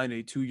to sign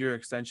a 2 year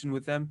extension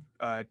with them,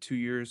 2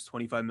 years,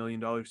 $25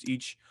 million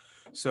each.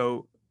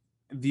 So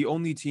the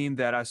only team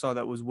that I saw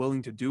that was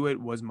willing to do it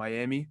was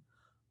Miami.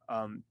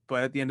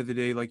 But at the end of the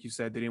day, like you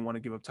said, they didn't want to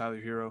give up Tyler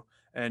Hero,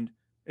 and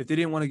if they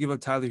didn't want to give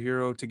up Tyler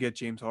Hero to get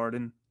James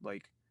Harden,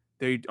 like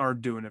they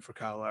aren't doing it for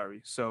Kyle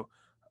Lowry. So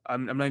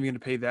I'm not even going to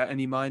pay that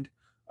any mind.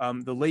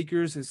 The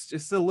Lakers is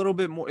just a little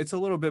bit more. It's a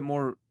little bit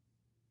more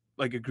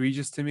like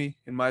egregious to me,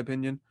 in my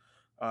opinion.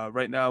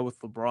 Right now, with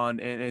LeBron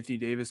and Anthony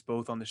Davis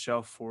both on the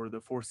shelf for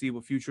the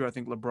foreseeable future, I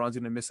think LeBron's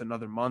going to miss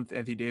another month.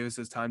 Anthony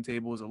Davis's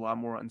timetable is a lot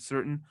more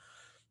uncertain.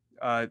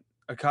 Uh,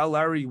 a Kyle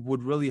Lowry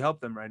would really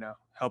help them right now,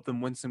 help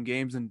them win some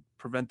games and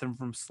prevent them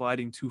from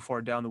sliding too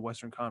far down the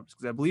Western Conference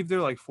because I believe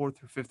they're like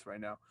fourth or fifth right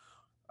now.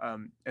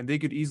 And they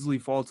could easily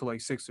fall to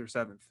like sixth or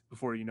seventh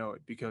before you know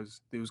it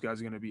because those guys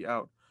are going to be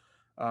out.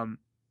 Um,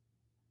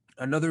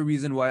 Another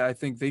reason why I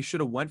think they should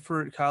have went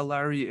for Kyle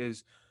Lowry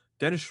is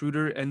Dennis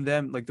Schroeder and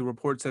them. Like the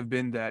reports have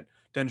been that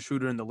Dennis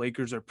Schroeder and the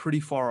Lakers are pretty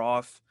far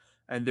off,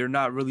 and they're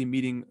not really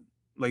meeting.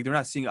 Like they're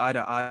not seeing eye to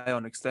eye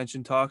on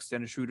extension talks.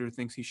 Dennis Schroeder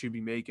thinks he should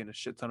be making a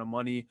shit ton of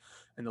money,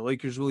 and the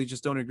Lakers really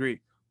just don't agree.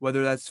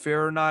 Whether that's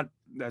fair or not,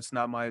 that's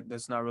not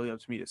really up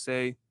to me to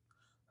say.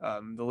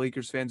 The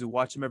Lakers fans who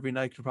watch him every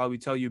night could probably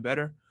tell you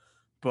better.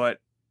 But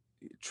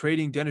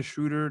trading Dennis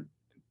Schroeder,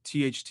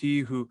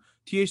 THT, who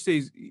he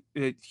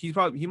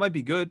might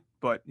be good,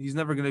 but he's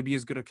never going to be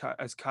as good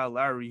as Kyle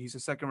Lowry. He's a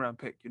second round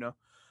pick,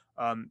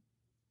 um,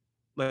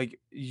 like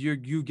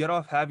you get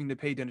off having to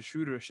pay Dennis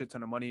Schroeder a shit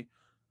ton of money,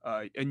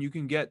 and you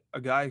can get a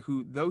guy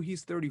who, though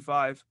he's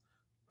 35,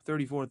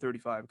 34,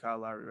 35, Kyle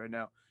Lowry right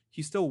now,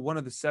 he's still one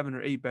of the 7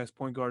 or 8 best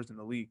point guards in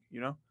the league,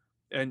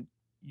 and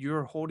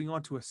you're holding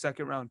on to a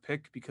second round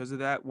pick because of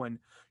that when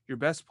your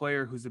best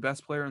player, who's the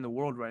best player in the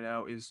world right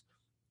now, is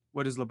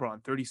what is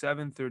LeBron,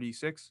 37,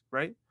 36,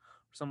 right? Or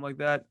something like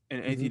that.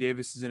 And Anthony Hmm.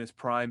 Davis is in his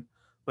prime.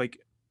 Like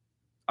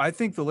I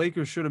think the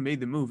Lakers should have made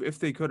the move if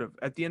they could have.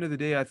 At the end of the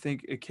day, I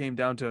think it came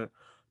down to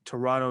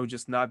Toronto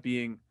just not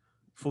being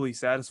fully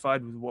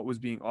satisfied with what was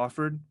being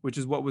offered, which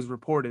is what was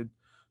reported.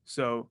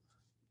 So,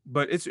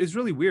 but it's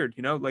really weird,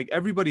 you know. Like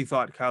everybody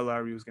thought Kyle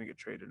Lowry was going to get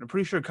traded. I'm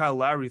pretty sure Kyle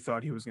Lowry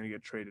thought he was going to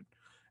get traded,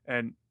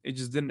 and it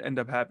just didn't end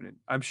up happening.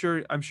 I'm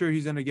sure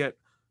he's going to get.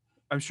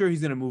 I'm sure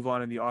he's going to move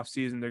on in the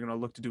offseason. They're going to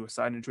look to do a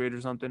sign and trade or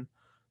something.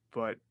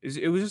 But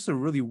it was just a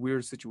really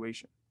weird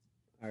situation.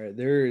 All right,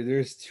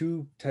 there's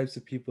two types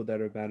of people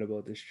that are mad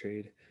about this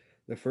trade.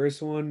 The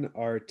first one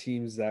are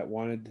teams that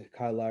wanted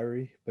Kyle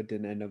Lowry but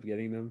didn't end up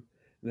getting them,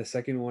 and the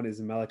second one is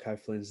Malachi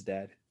Flynn's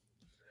dad.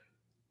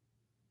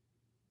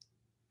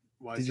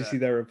 Why Did is you see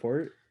that? that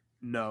report?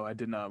 No, I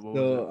did not. What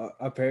was it? So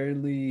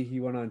apparently he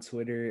went on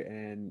Twitter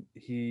and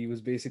he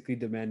was basically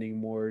demanding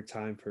more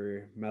time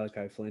for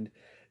Malachi Flynn.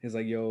 He's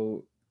like,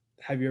 "Yo,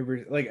 have you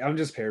ever like?" I'm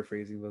just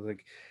paraphrasing, but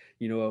like,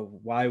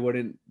 why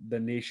wouldn't the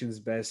nation's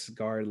best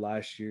guard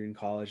last year in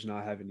college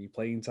not have any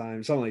playing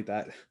time? Something like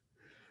that.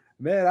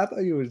 Man, I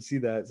thought you would see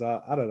that.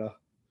 So I don't know.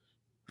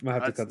 Might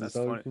have to That's cut this that's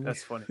out. funny.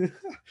 That's funny.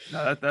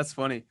 No, that's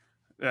funny.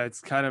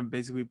 It's kind of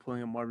basically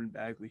pulling a Marvin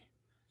Bagley,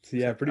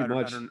 Yeah, except pretty I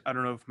don't I much. don't I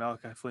don't know if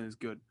Malachi Flynn is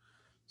good.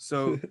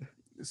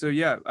 So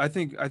yeah, I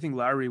think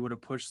Lowry would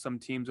have pushed some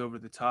teams over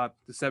the top.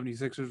 The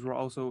 76ers were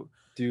also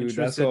Dude,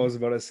 that's what I interested. was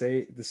about to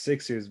say. The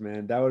Sixers,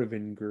 man, that would have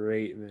been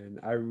great, man.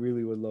 I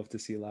really would love to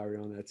see Lowry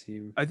on that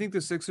team. I think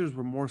the Sixers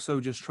were more so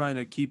just trying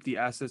to keep the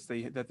assets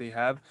they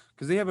have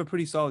because they have a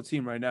pretty solid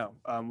team right now.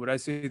 Would I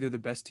say they're the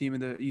best team in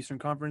the Eastern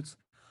Conference?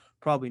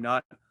 Probably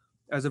not.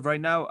 As of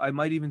right now, I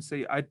might even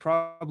say I'd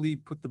probably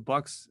put the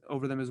Bucks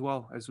over them as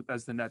well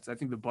as the Nets. I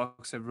think the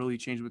Bucks have really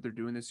changed what they're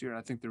doing this year, and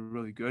I think they're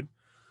really good.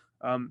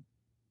 Um,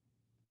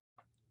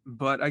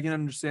 but I can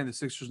understand the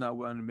Sixers not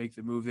wanting to make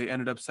the move. They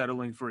ended up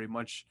settling for a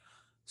much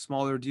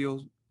smaller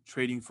deal,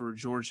 trading for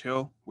George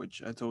Hill,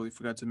 which I totally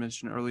forgot to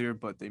mention earlier,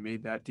 but they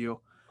made that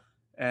deal.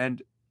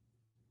 And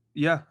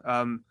yeah,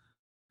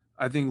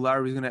 I think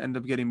Lowry's going to end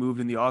up getting moved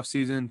in the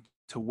offseason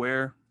to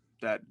where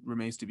that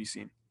remains to be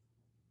seen.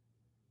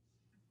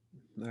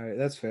 All right,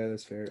 that's fair.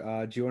 That's fair.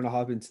 Do you want to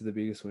hop into the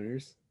biggest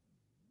winners?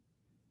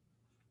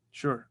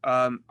 Sure.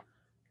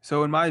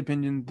 So, in my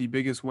opinion, the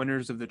biggest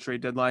winners of the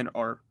trade deadline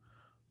are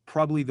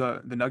probably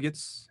the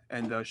Nuggets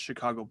and the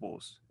Chicago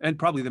Bulls, and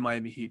probably the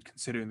Miami Heat,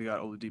 considering they got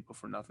Oladipo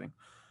for nothing.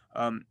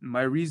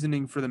 My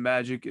reasoning for the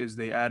Magic is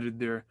they added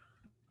their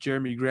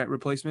Jeremy Grant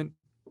replacement.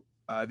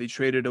 They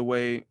traded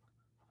away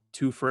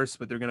two firsts,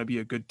 but they're going to be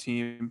a good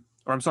team.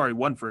 Or I'm sorry,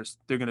 one first.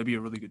 They're going to be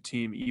a really good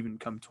team even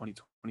come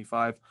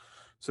 2025.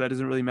 So that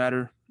doesn't really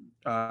matter.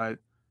 Uh,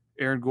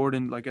 Aaron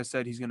Gordon, like I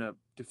said, he's going to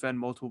defend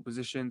multiple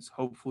positions.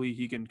 Hopefully,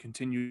 he can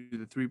continue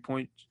the 3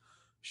 point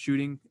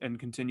shooting and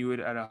continue it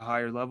at a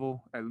higher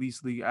level, at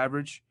least league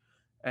average.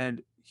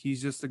 And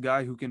he's just a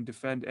guy who can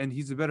defend, and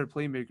he's a better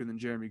playmaker than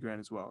Jeremy Grant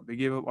as well. They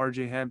gave up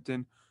RJ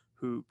Hampton,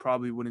 who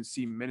probably wouldn't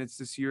see minutes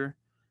this year.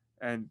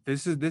 And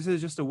this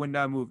is just a win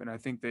now move, and I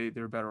think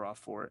they're better off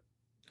for it.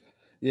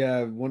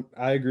 Yeah, one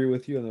I agree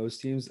with you on those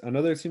teams.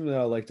 Another team that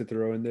I like to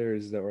throw in there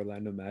is the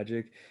Orlando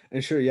Magic.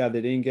 And sure, yeah,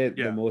 they didn't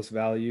get the Yeah. most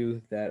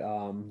value that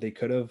they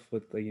could have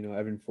with like,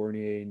 Evan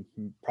Fournier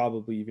and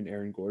probably even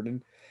Aaron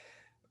Gordon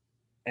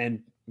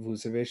and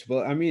Vucevic.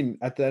 But I mean,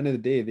 at the end of the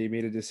day, they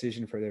made a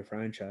decision for their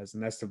franchise,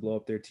 and that's to blow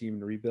up their team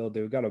and rebuild.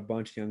 They've got a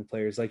bunch of young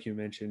players, like you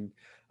mentioned,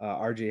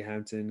 RJ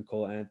Hampton,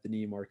 Cole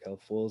Anthony, Markel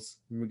Fultz.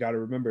 And we got to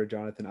remember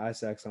Jonathan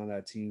Isaac's on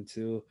that team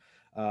too.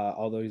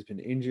 Although he's been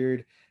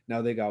injured,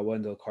 now they got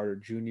Wendell Carter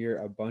Jr.,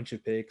 a bunch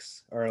of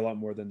picks, or a lot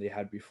more than they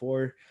had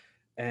before.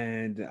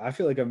 And I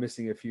feel like I'm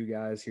missing a few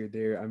guys here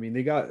there. I mean,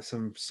 they got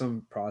some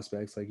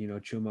prospects like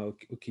Chuma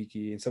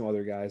Okiki and some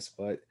other guys,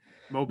 but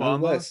Mo Bamba.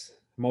 nonetheless,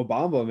 Mo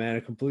Bamba, man, I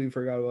completely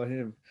forgot about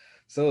him.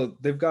 So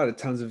they've got a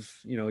tons of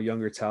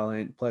younger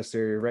talent. Plus,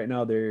 they're right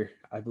now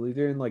I believe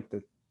they're in like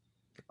the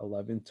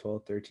 11,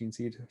 12, 13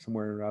 seed,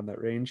 somewhere around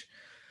that range.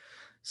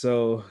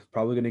 So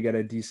probably going to get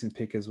a decent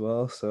pick as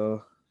well.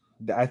 So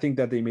I think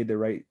that they made the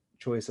right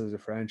choice as a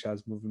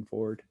franchise moving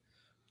forward.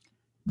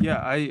 Yeah,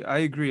 I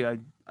agree.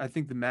 I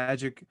think the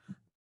Magic,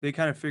 they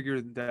kind of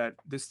figured that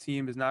this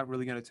team is not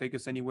really going to take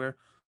us anywhere.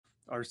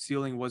 Our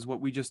ceiling was what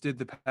we just did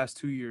the past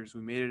 2 years.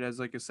 We made it as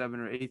like a 7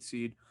 or 8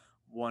 seed,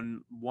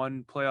 won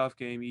one playoff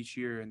game each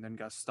year, and then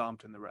got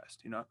stomped in the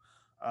rest.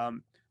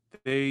 Um,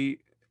 they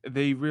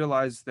they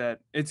realized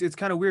that it's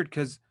kind of weird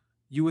because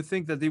you would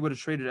think that they would have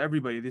traded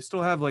everybody. They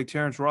still have like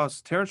Terrence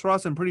Ross. Terrence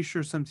Ross, I'm pretty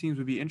sure some teams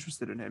would be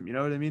interested in him. You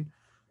know what I mean?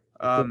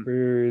 The Um,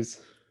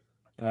 Clippers.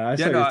 I Yeah,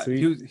 saw your no,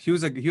 he tweet. was he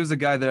was a he was a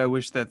guy that I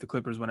wish that the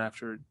Clippers went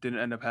after. Didn't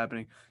end up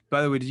happening.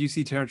 By the way, did you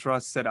see Terrence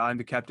Ross said I'm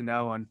the captain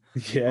now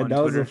Yeah, on that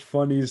was the Twitter?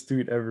 funniest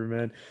tweet ever,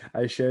 man.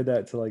 I shared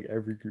that to like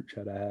every group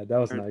chat I had. That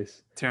was Or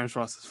nice. Terrence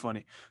Ross is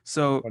funny.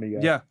 So Funny guy.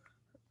 yeah,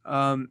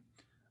 um,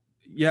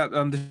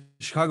 the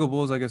Chicago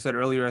Bulls, like I said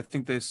earlier, I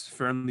think this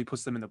firmly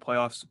puts them in the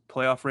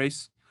playoff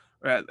race,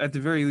 or at the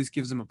very least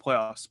gives them a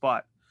playoff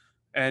spot.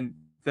 And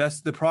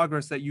that's the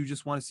progress that you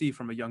just want to see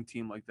from a young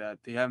team like that.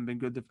 They haven't been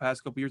good the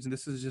past couple years, and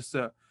this is just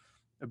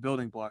a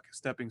building block, a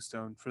stepping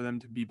stone for them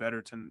to be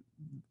better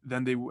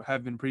than they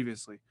have been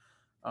previously.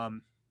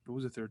 What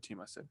was the third team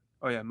I said?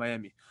 Oh yeah,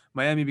 Miami.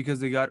 Miami because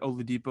they got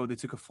Oladipo. They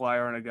took a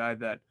flyer on a guy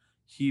that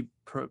he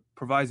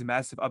provides a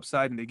massive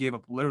upside, and they gave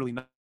up literally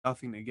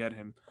nothing to get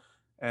him.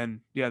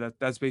 And yeah,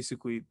 that's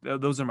basically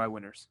those are my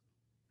winners.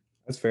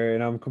 That's fair,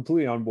 and I'm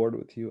completely on board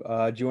with you.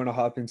 Do you want to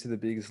hop into the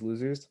biggest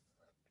losers?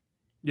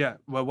 Yeah.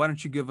 Well, why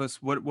don't you give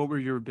us what were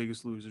your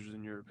biggest losers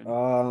in your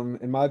opinion?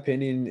 In my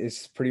opinion,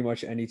 it's pretty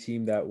much any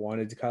team that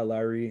wanted Kyle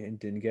Lowry and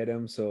didn't get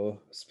him. So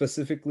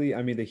specifically,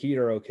 I mean, the Heat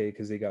are okay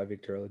because they got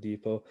Victor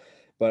Oladipo,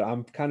 but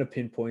I'm kind of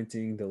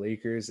pinpointing the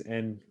Lakers.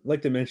 And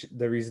like to mention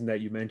the reason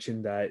that you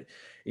mentioned that,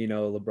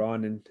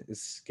 LeBron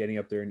is getting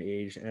up there in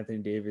age. Anthony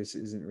Davis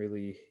isn't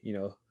really,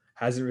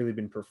 hasn't really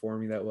been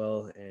performing that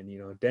well,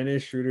 and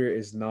Dennis Schroeder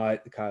is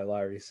not Kyle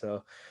Lowry.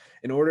 So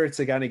in order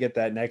to kind of get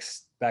that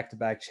next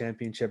back-to-back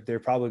championship, they're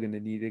probably going to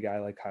need a guy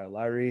like Kyle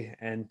Lowry.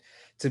 And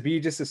to be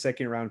just a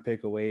second round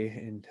pick away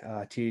in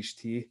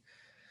THT,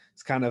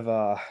 it's kind of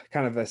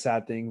a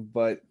sad thing.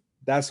 But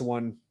that's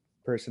one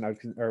person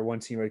or one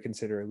team I'd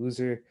consider a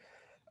loser.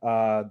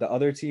 The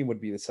other team would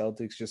be the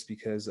Celtics, just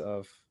because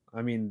of,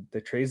 I mean,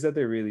 the trades that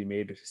they really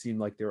made seemed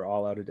like they were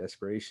all out of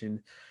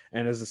desperation.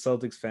 And as a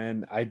Celtics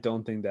fan, I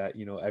don't think that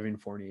Evan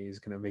Fournier is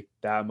going to make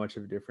that much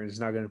of a difference. It's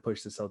not going to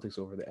push the Celtics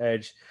over the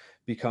edge,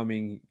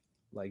 becoming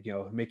like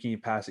making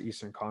it past the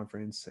Eastern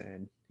Conference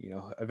and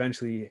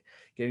eventually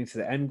getting to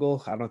the end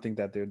goal. I don't think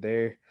that they're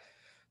there.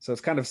 So it's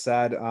kind of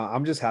sad.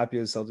 I'm just happy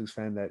as a Celtics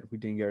fan that we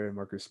didn't get rid of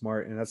Marcus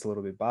Smart, and that's a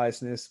little bit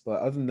biasness.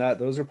 But other than that,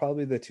 those are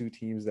probably the two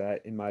teams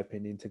that, in my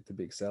opinion, took the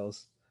big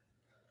sells.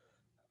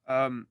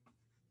 Um,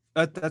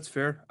 that's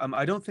fair.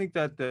 I don't think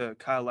that the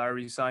Kyle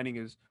Lowry signing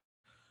is.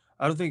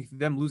 I don't think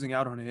them losing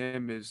out on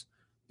him is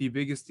the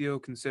biggest deal,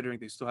 considering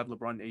they still have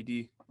LeBron and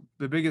AD.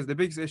 The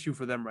biggest issue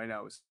for them right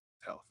now is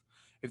health.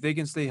 If they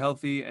can stay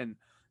healthy and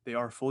they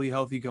are fully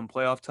healthy come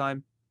playoff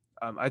time,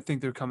 I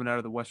think they're coming out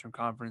of the Western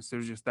Conference.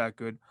 They're just that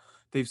good.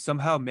 They've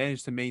somehow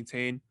managed to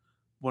maintain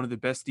one of the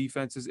best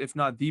defenses, if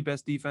not the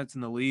best defense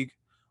in the league,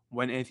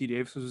 when Anthony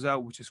Davis was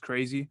out, which is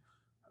crazy.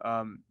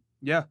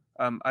 Yeah,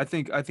 I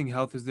think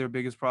health is their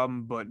biggest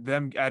problem, but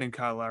them adding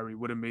Kyle Lowry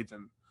would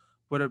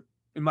have,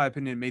 in my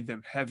opinion, made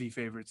them heavy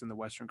favorites in the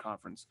Western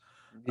Conference.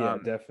 Yeah,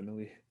 Um,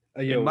 definitely.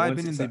 in Yo, my once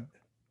opinion, they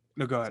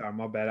no go ahead. sorry,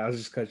 my bad. I was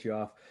just cut you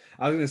off.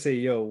 I was gonna say,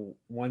 yo,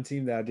 one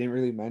team that I didn't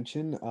really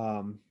mention,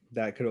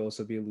 that could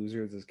also be a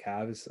loser is the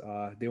Cavs.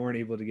 They weren't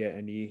able to get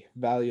any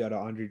value out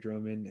of Andre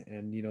Drummond,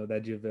 and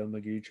that JaVale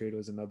McGee trade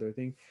was another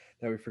thing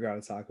that we forgot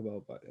to talk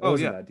about, but it Oh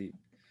wasn't yeah, that deep.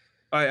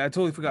 I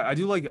totally forgot. I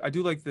do like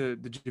the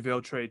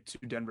JaVale trade to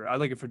Denver. I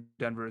like it for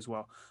Denver as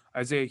well.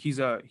 Isaiah, he's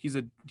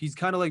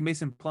kind of like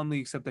Mason Plumlee,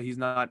 except that he's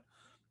not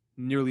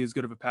nearly as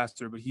good of a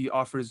passer, but he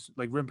offers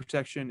like rim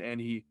protection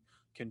and he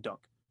can dunk.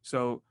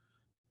 So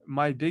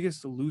my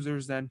biggest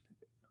losers then,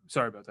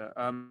 sorry about that.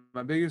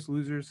 My biggest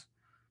losers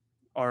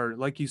are,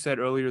 like you said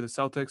earlier, the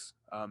Celtics.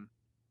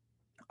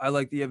 I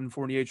like the Evan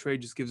Fournier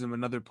trade; just gives them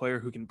another player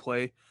who can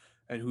play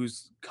and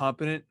who's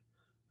competent.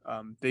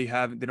 They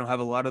don't have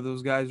a lot of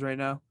those guys right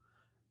now,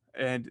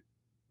 and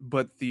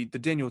but the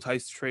Daniel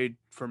Tice trade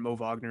for Mo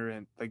Wagner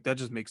and like that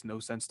just makes no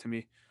sense to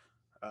me.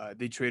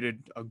 They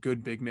traded a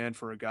good big man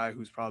for a guy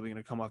who's probably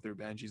going to come off their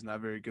bench. He's not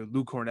very good.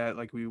 Luke Cornett,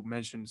 like we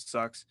mentioned,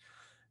 sucks.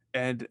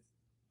 And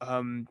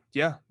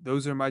yeah,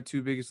 those are my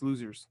two biggest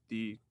losers: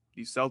 the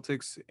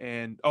Celtics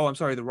and, oh, I'm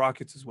sorry, the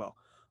Rockets as well.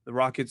 The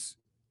Rockets,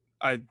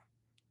 I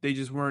they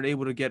just weren't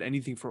able to get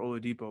anything for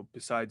Oladipo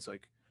besides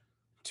like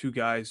two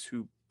guys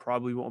who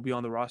probably won't be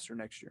on the roster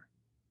next year.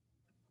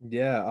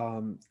 Yeah,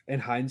 in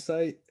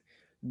hindsight,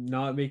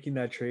 not making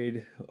that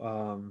trade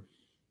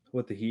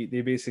with the Heat,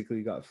 they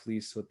basically got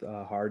fleeced with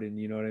Harden.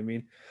 You know what I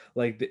mean?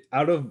 Like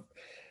out of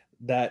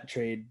that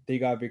trade, they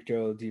got Victor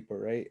Oladipo,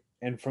 right?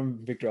 And from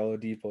Victor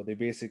Oladipo, they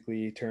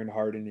basically turned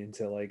Harden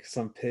into like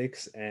some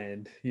picks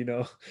and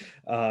Kelly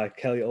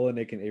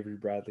Olynyk and Avery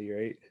Bradley,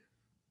 right?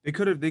 They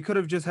could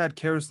have just had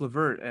Karis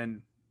LeVert,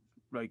 and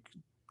like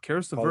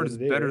Karis Call LeVert it a is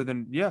day, better right?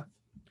 than, yeah.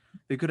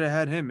 They could have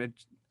had him.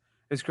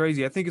 It's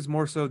crazy. I think it's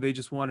more so they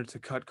just wanted to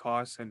cut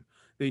costs, and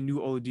they knew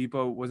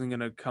Oladipo wasn't going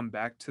to come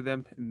back to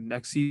them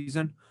next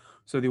season,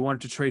 so they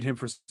wanted to trade him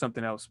for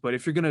something else. But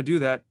if you're going to do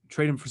that,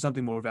 trade him for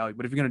something more valuable.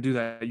 But if you're going to do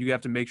that, you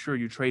have to make sure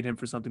you trade him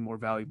for something more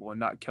valuable and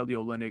not Kelly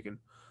Olynyk and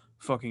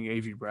fucking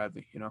Avery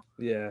Bradley. You know?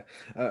 Yeah.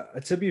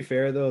 To be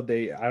fair though,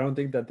 I don't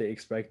think that they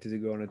expected to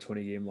go on a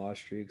 20-game loss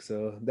streak,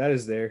 so that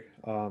is there.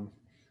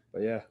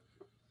 But yeah.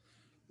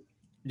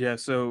 Yeah.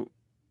 So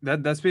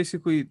that's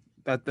basically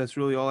that. That's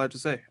really all I have to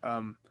say.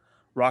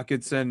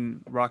 Rockets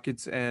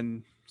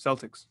and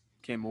Celtics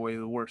came away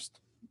the worst.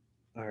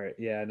 All right.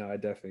 Yeah, no, I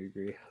definitely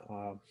agree.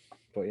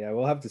 But yeah,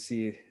 we'll have to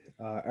see.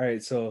 All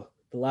right. So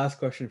the last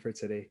question for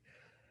today.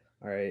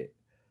 All right.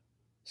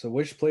 So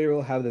which player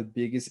will have the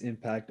biggest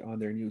impact on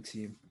their new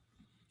team?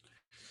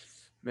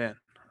 Man,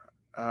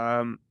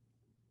 um,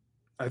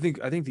 I think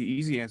the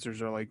easy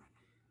answers are like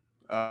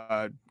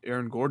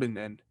Aaron Gordon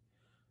and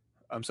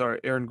I'm sorry,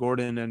 Aaron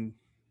Gordon and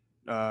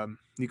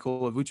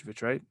Nikola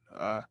Vucevic, right?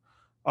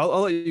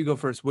 I'll let you go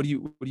first. What do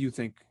you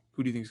think?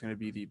 Who do you think is going to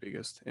be the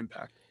biggest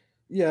impact?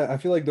 Yeah, I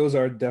feel like those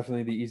are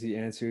definitely the easy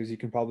answers. You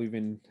can probably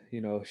even,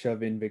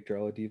 shove in Victor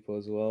Oladipo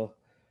as well.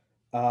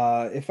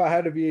 If I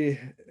had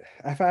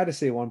to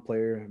say one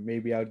player,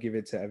 maybe I would give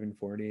it to Evan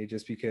Fournier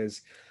just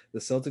because the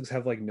Celtics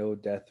have like no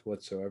depth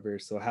whatsoever.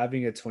 So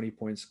having a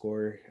 20-point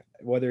scorer,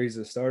 whether he's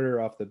a starter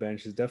or off the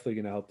bench, is definitely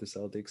going to help the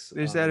Celtics.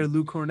 They just added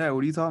Luke Cornett.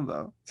 What are you talking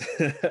about?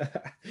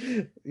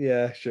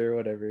 Yeah, sure,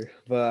 whatever.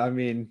 But I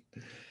mean,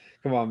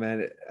 come on,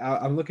 man.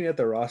 I'm looking at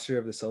the roster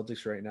of the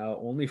Celtics right now.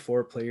 Only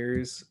four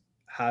players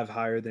have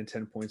higher than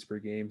 10 points per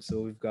game.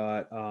 So we've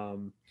got,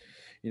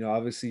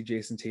 obviously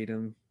Jason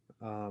Tatum,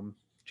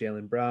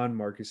 Jalen Brown,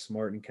 Marcus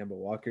Smart, and Kemba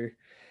Walker.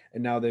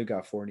 And now they've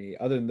got Fournier.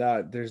 Other than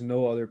that, there's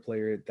no other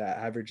player that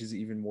averages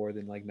even more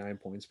than like 9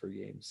 points per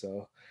game.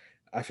 So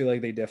I feel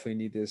like they definitely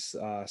need this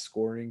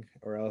scoring,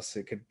 or else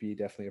it could be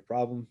definitely a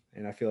problem.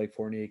 And I feel like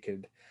Fournier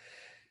could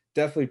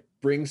definitely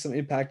bring some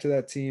impact to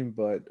that team,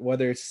 but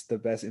whether it's the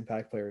best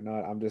impact player or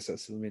not, I'm just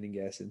assuming and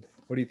guessing.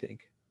 What do you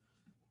think?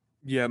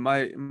 Yeah,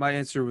 my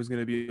answer was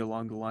going to be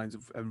along the lines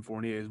of Evan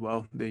Fournier as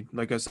well. They,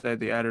 like I said,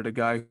 they added a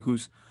guy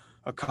who's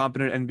a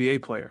competent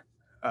NBA player,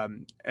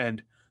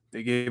 and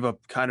they gave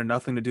up kind of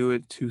nothing to do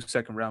it. 2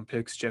 second-round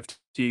picks. Jeff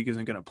Teague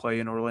isn't going to play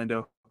in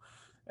Orlando,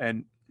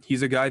 and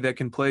he's a guy that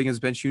can play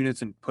against bench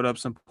units and put up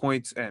some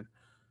points, and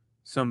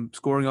some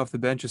scoring off the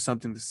bench is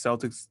something the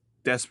Celtics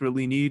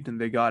desperately need,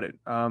 and they got it.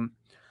 I'm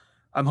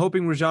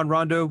hoping Rajon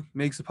Rondo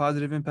makes a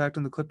positive impact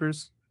on the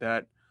Clippers.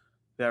 That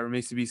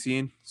remains to be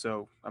seen.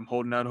 So I'm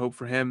holding out hope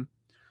for him.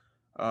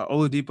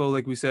 Oladipo,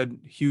 like we said,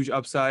 huge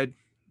upside,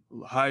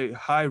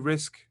 high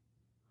risk.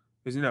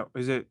 Is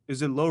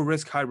it low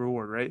risk, high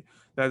reward, right?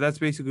 That's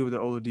basically what the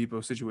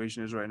Oladipo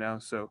situation is right now.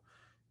 So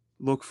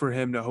look for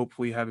him to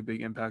hopefully have a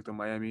big impact on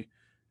Miami.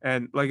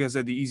 And like I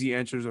said, the easy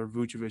answers are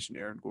Vucevic and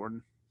Aaron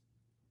Gordon.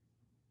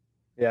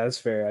 Yeah, that's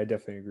fair. I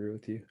definitely agree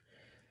with you.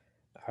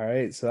 All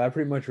right, so that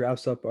pretty much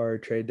wraps up our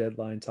trade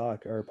deadline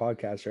talk, our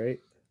podcast, right?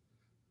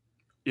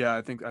 Yeah,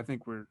 I think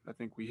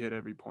we hit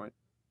every point.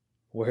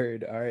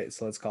 Word. All right,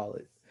 so let's call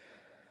it.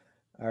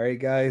 All right,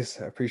 guys.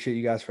 I appreciate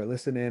you guys for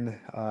listening.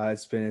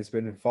 It's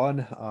been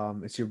fun.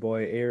 It's your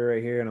boy Air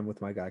right here, and I'm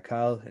with my guy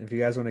Kyle. And if you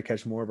guys want to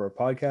catch more of our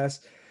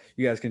podcast,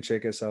 you guys can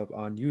check us up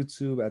on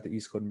YouTube at the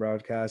East Coast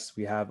Broadcast.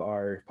 We have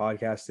our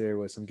podcast there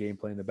with some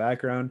gameplay in the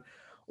background,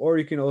 or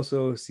you can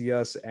also see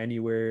us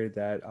anywhere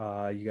that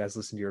you guys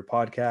listen to your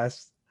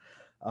podcast.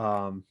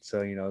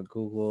 So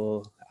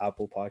Google,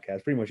 Apple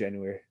Podcast, pretty much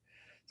anywhere.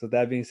 So with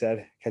that being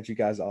said, catch you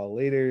guys all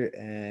later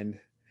and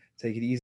take it easy.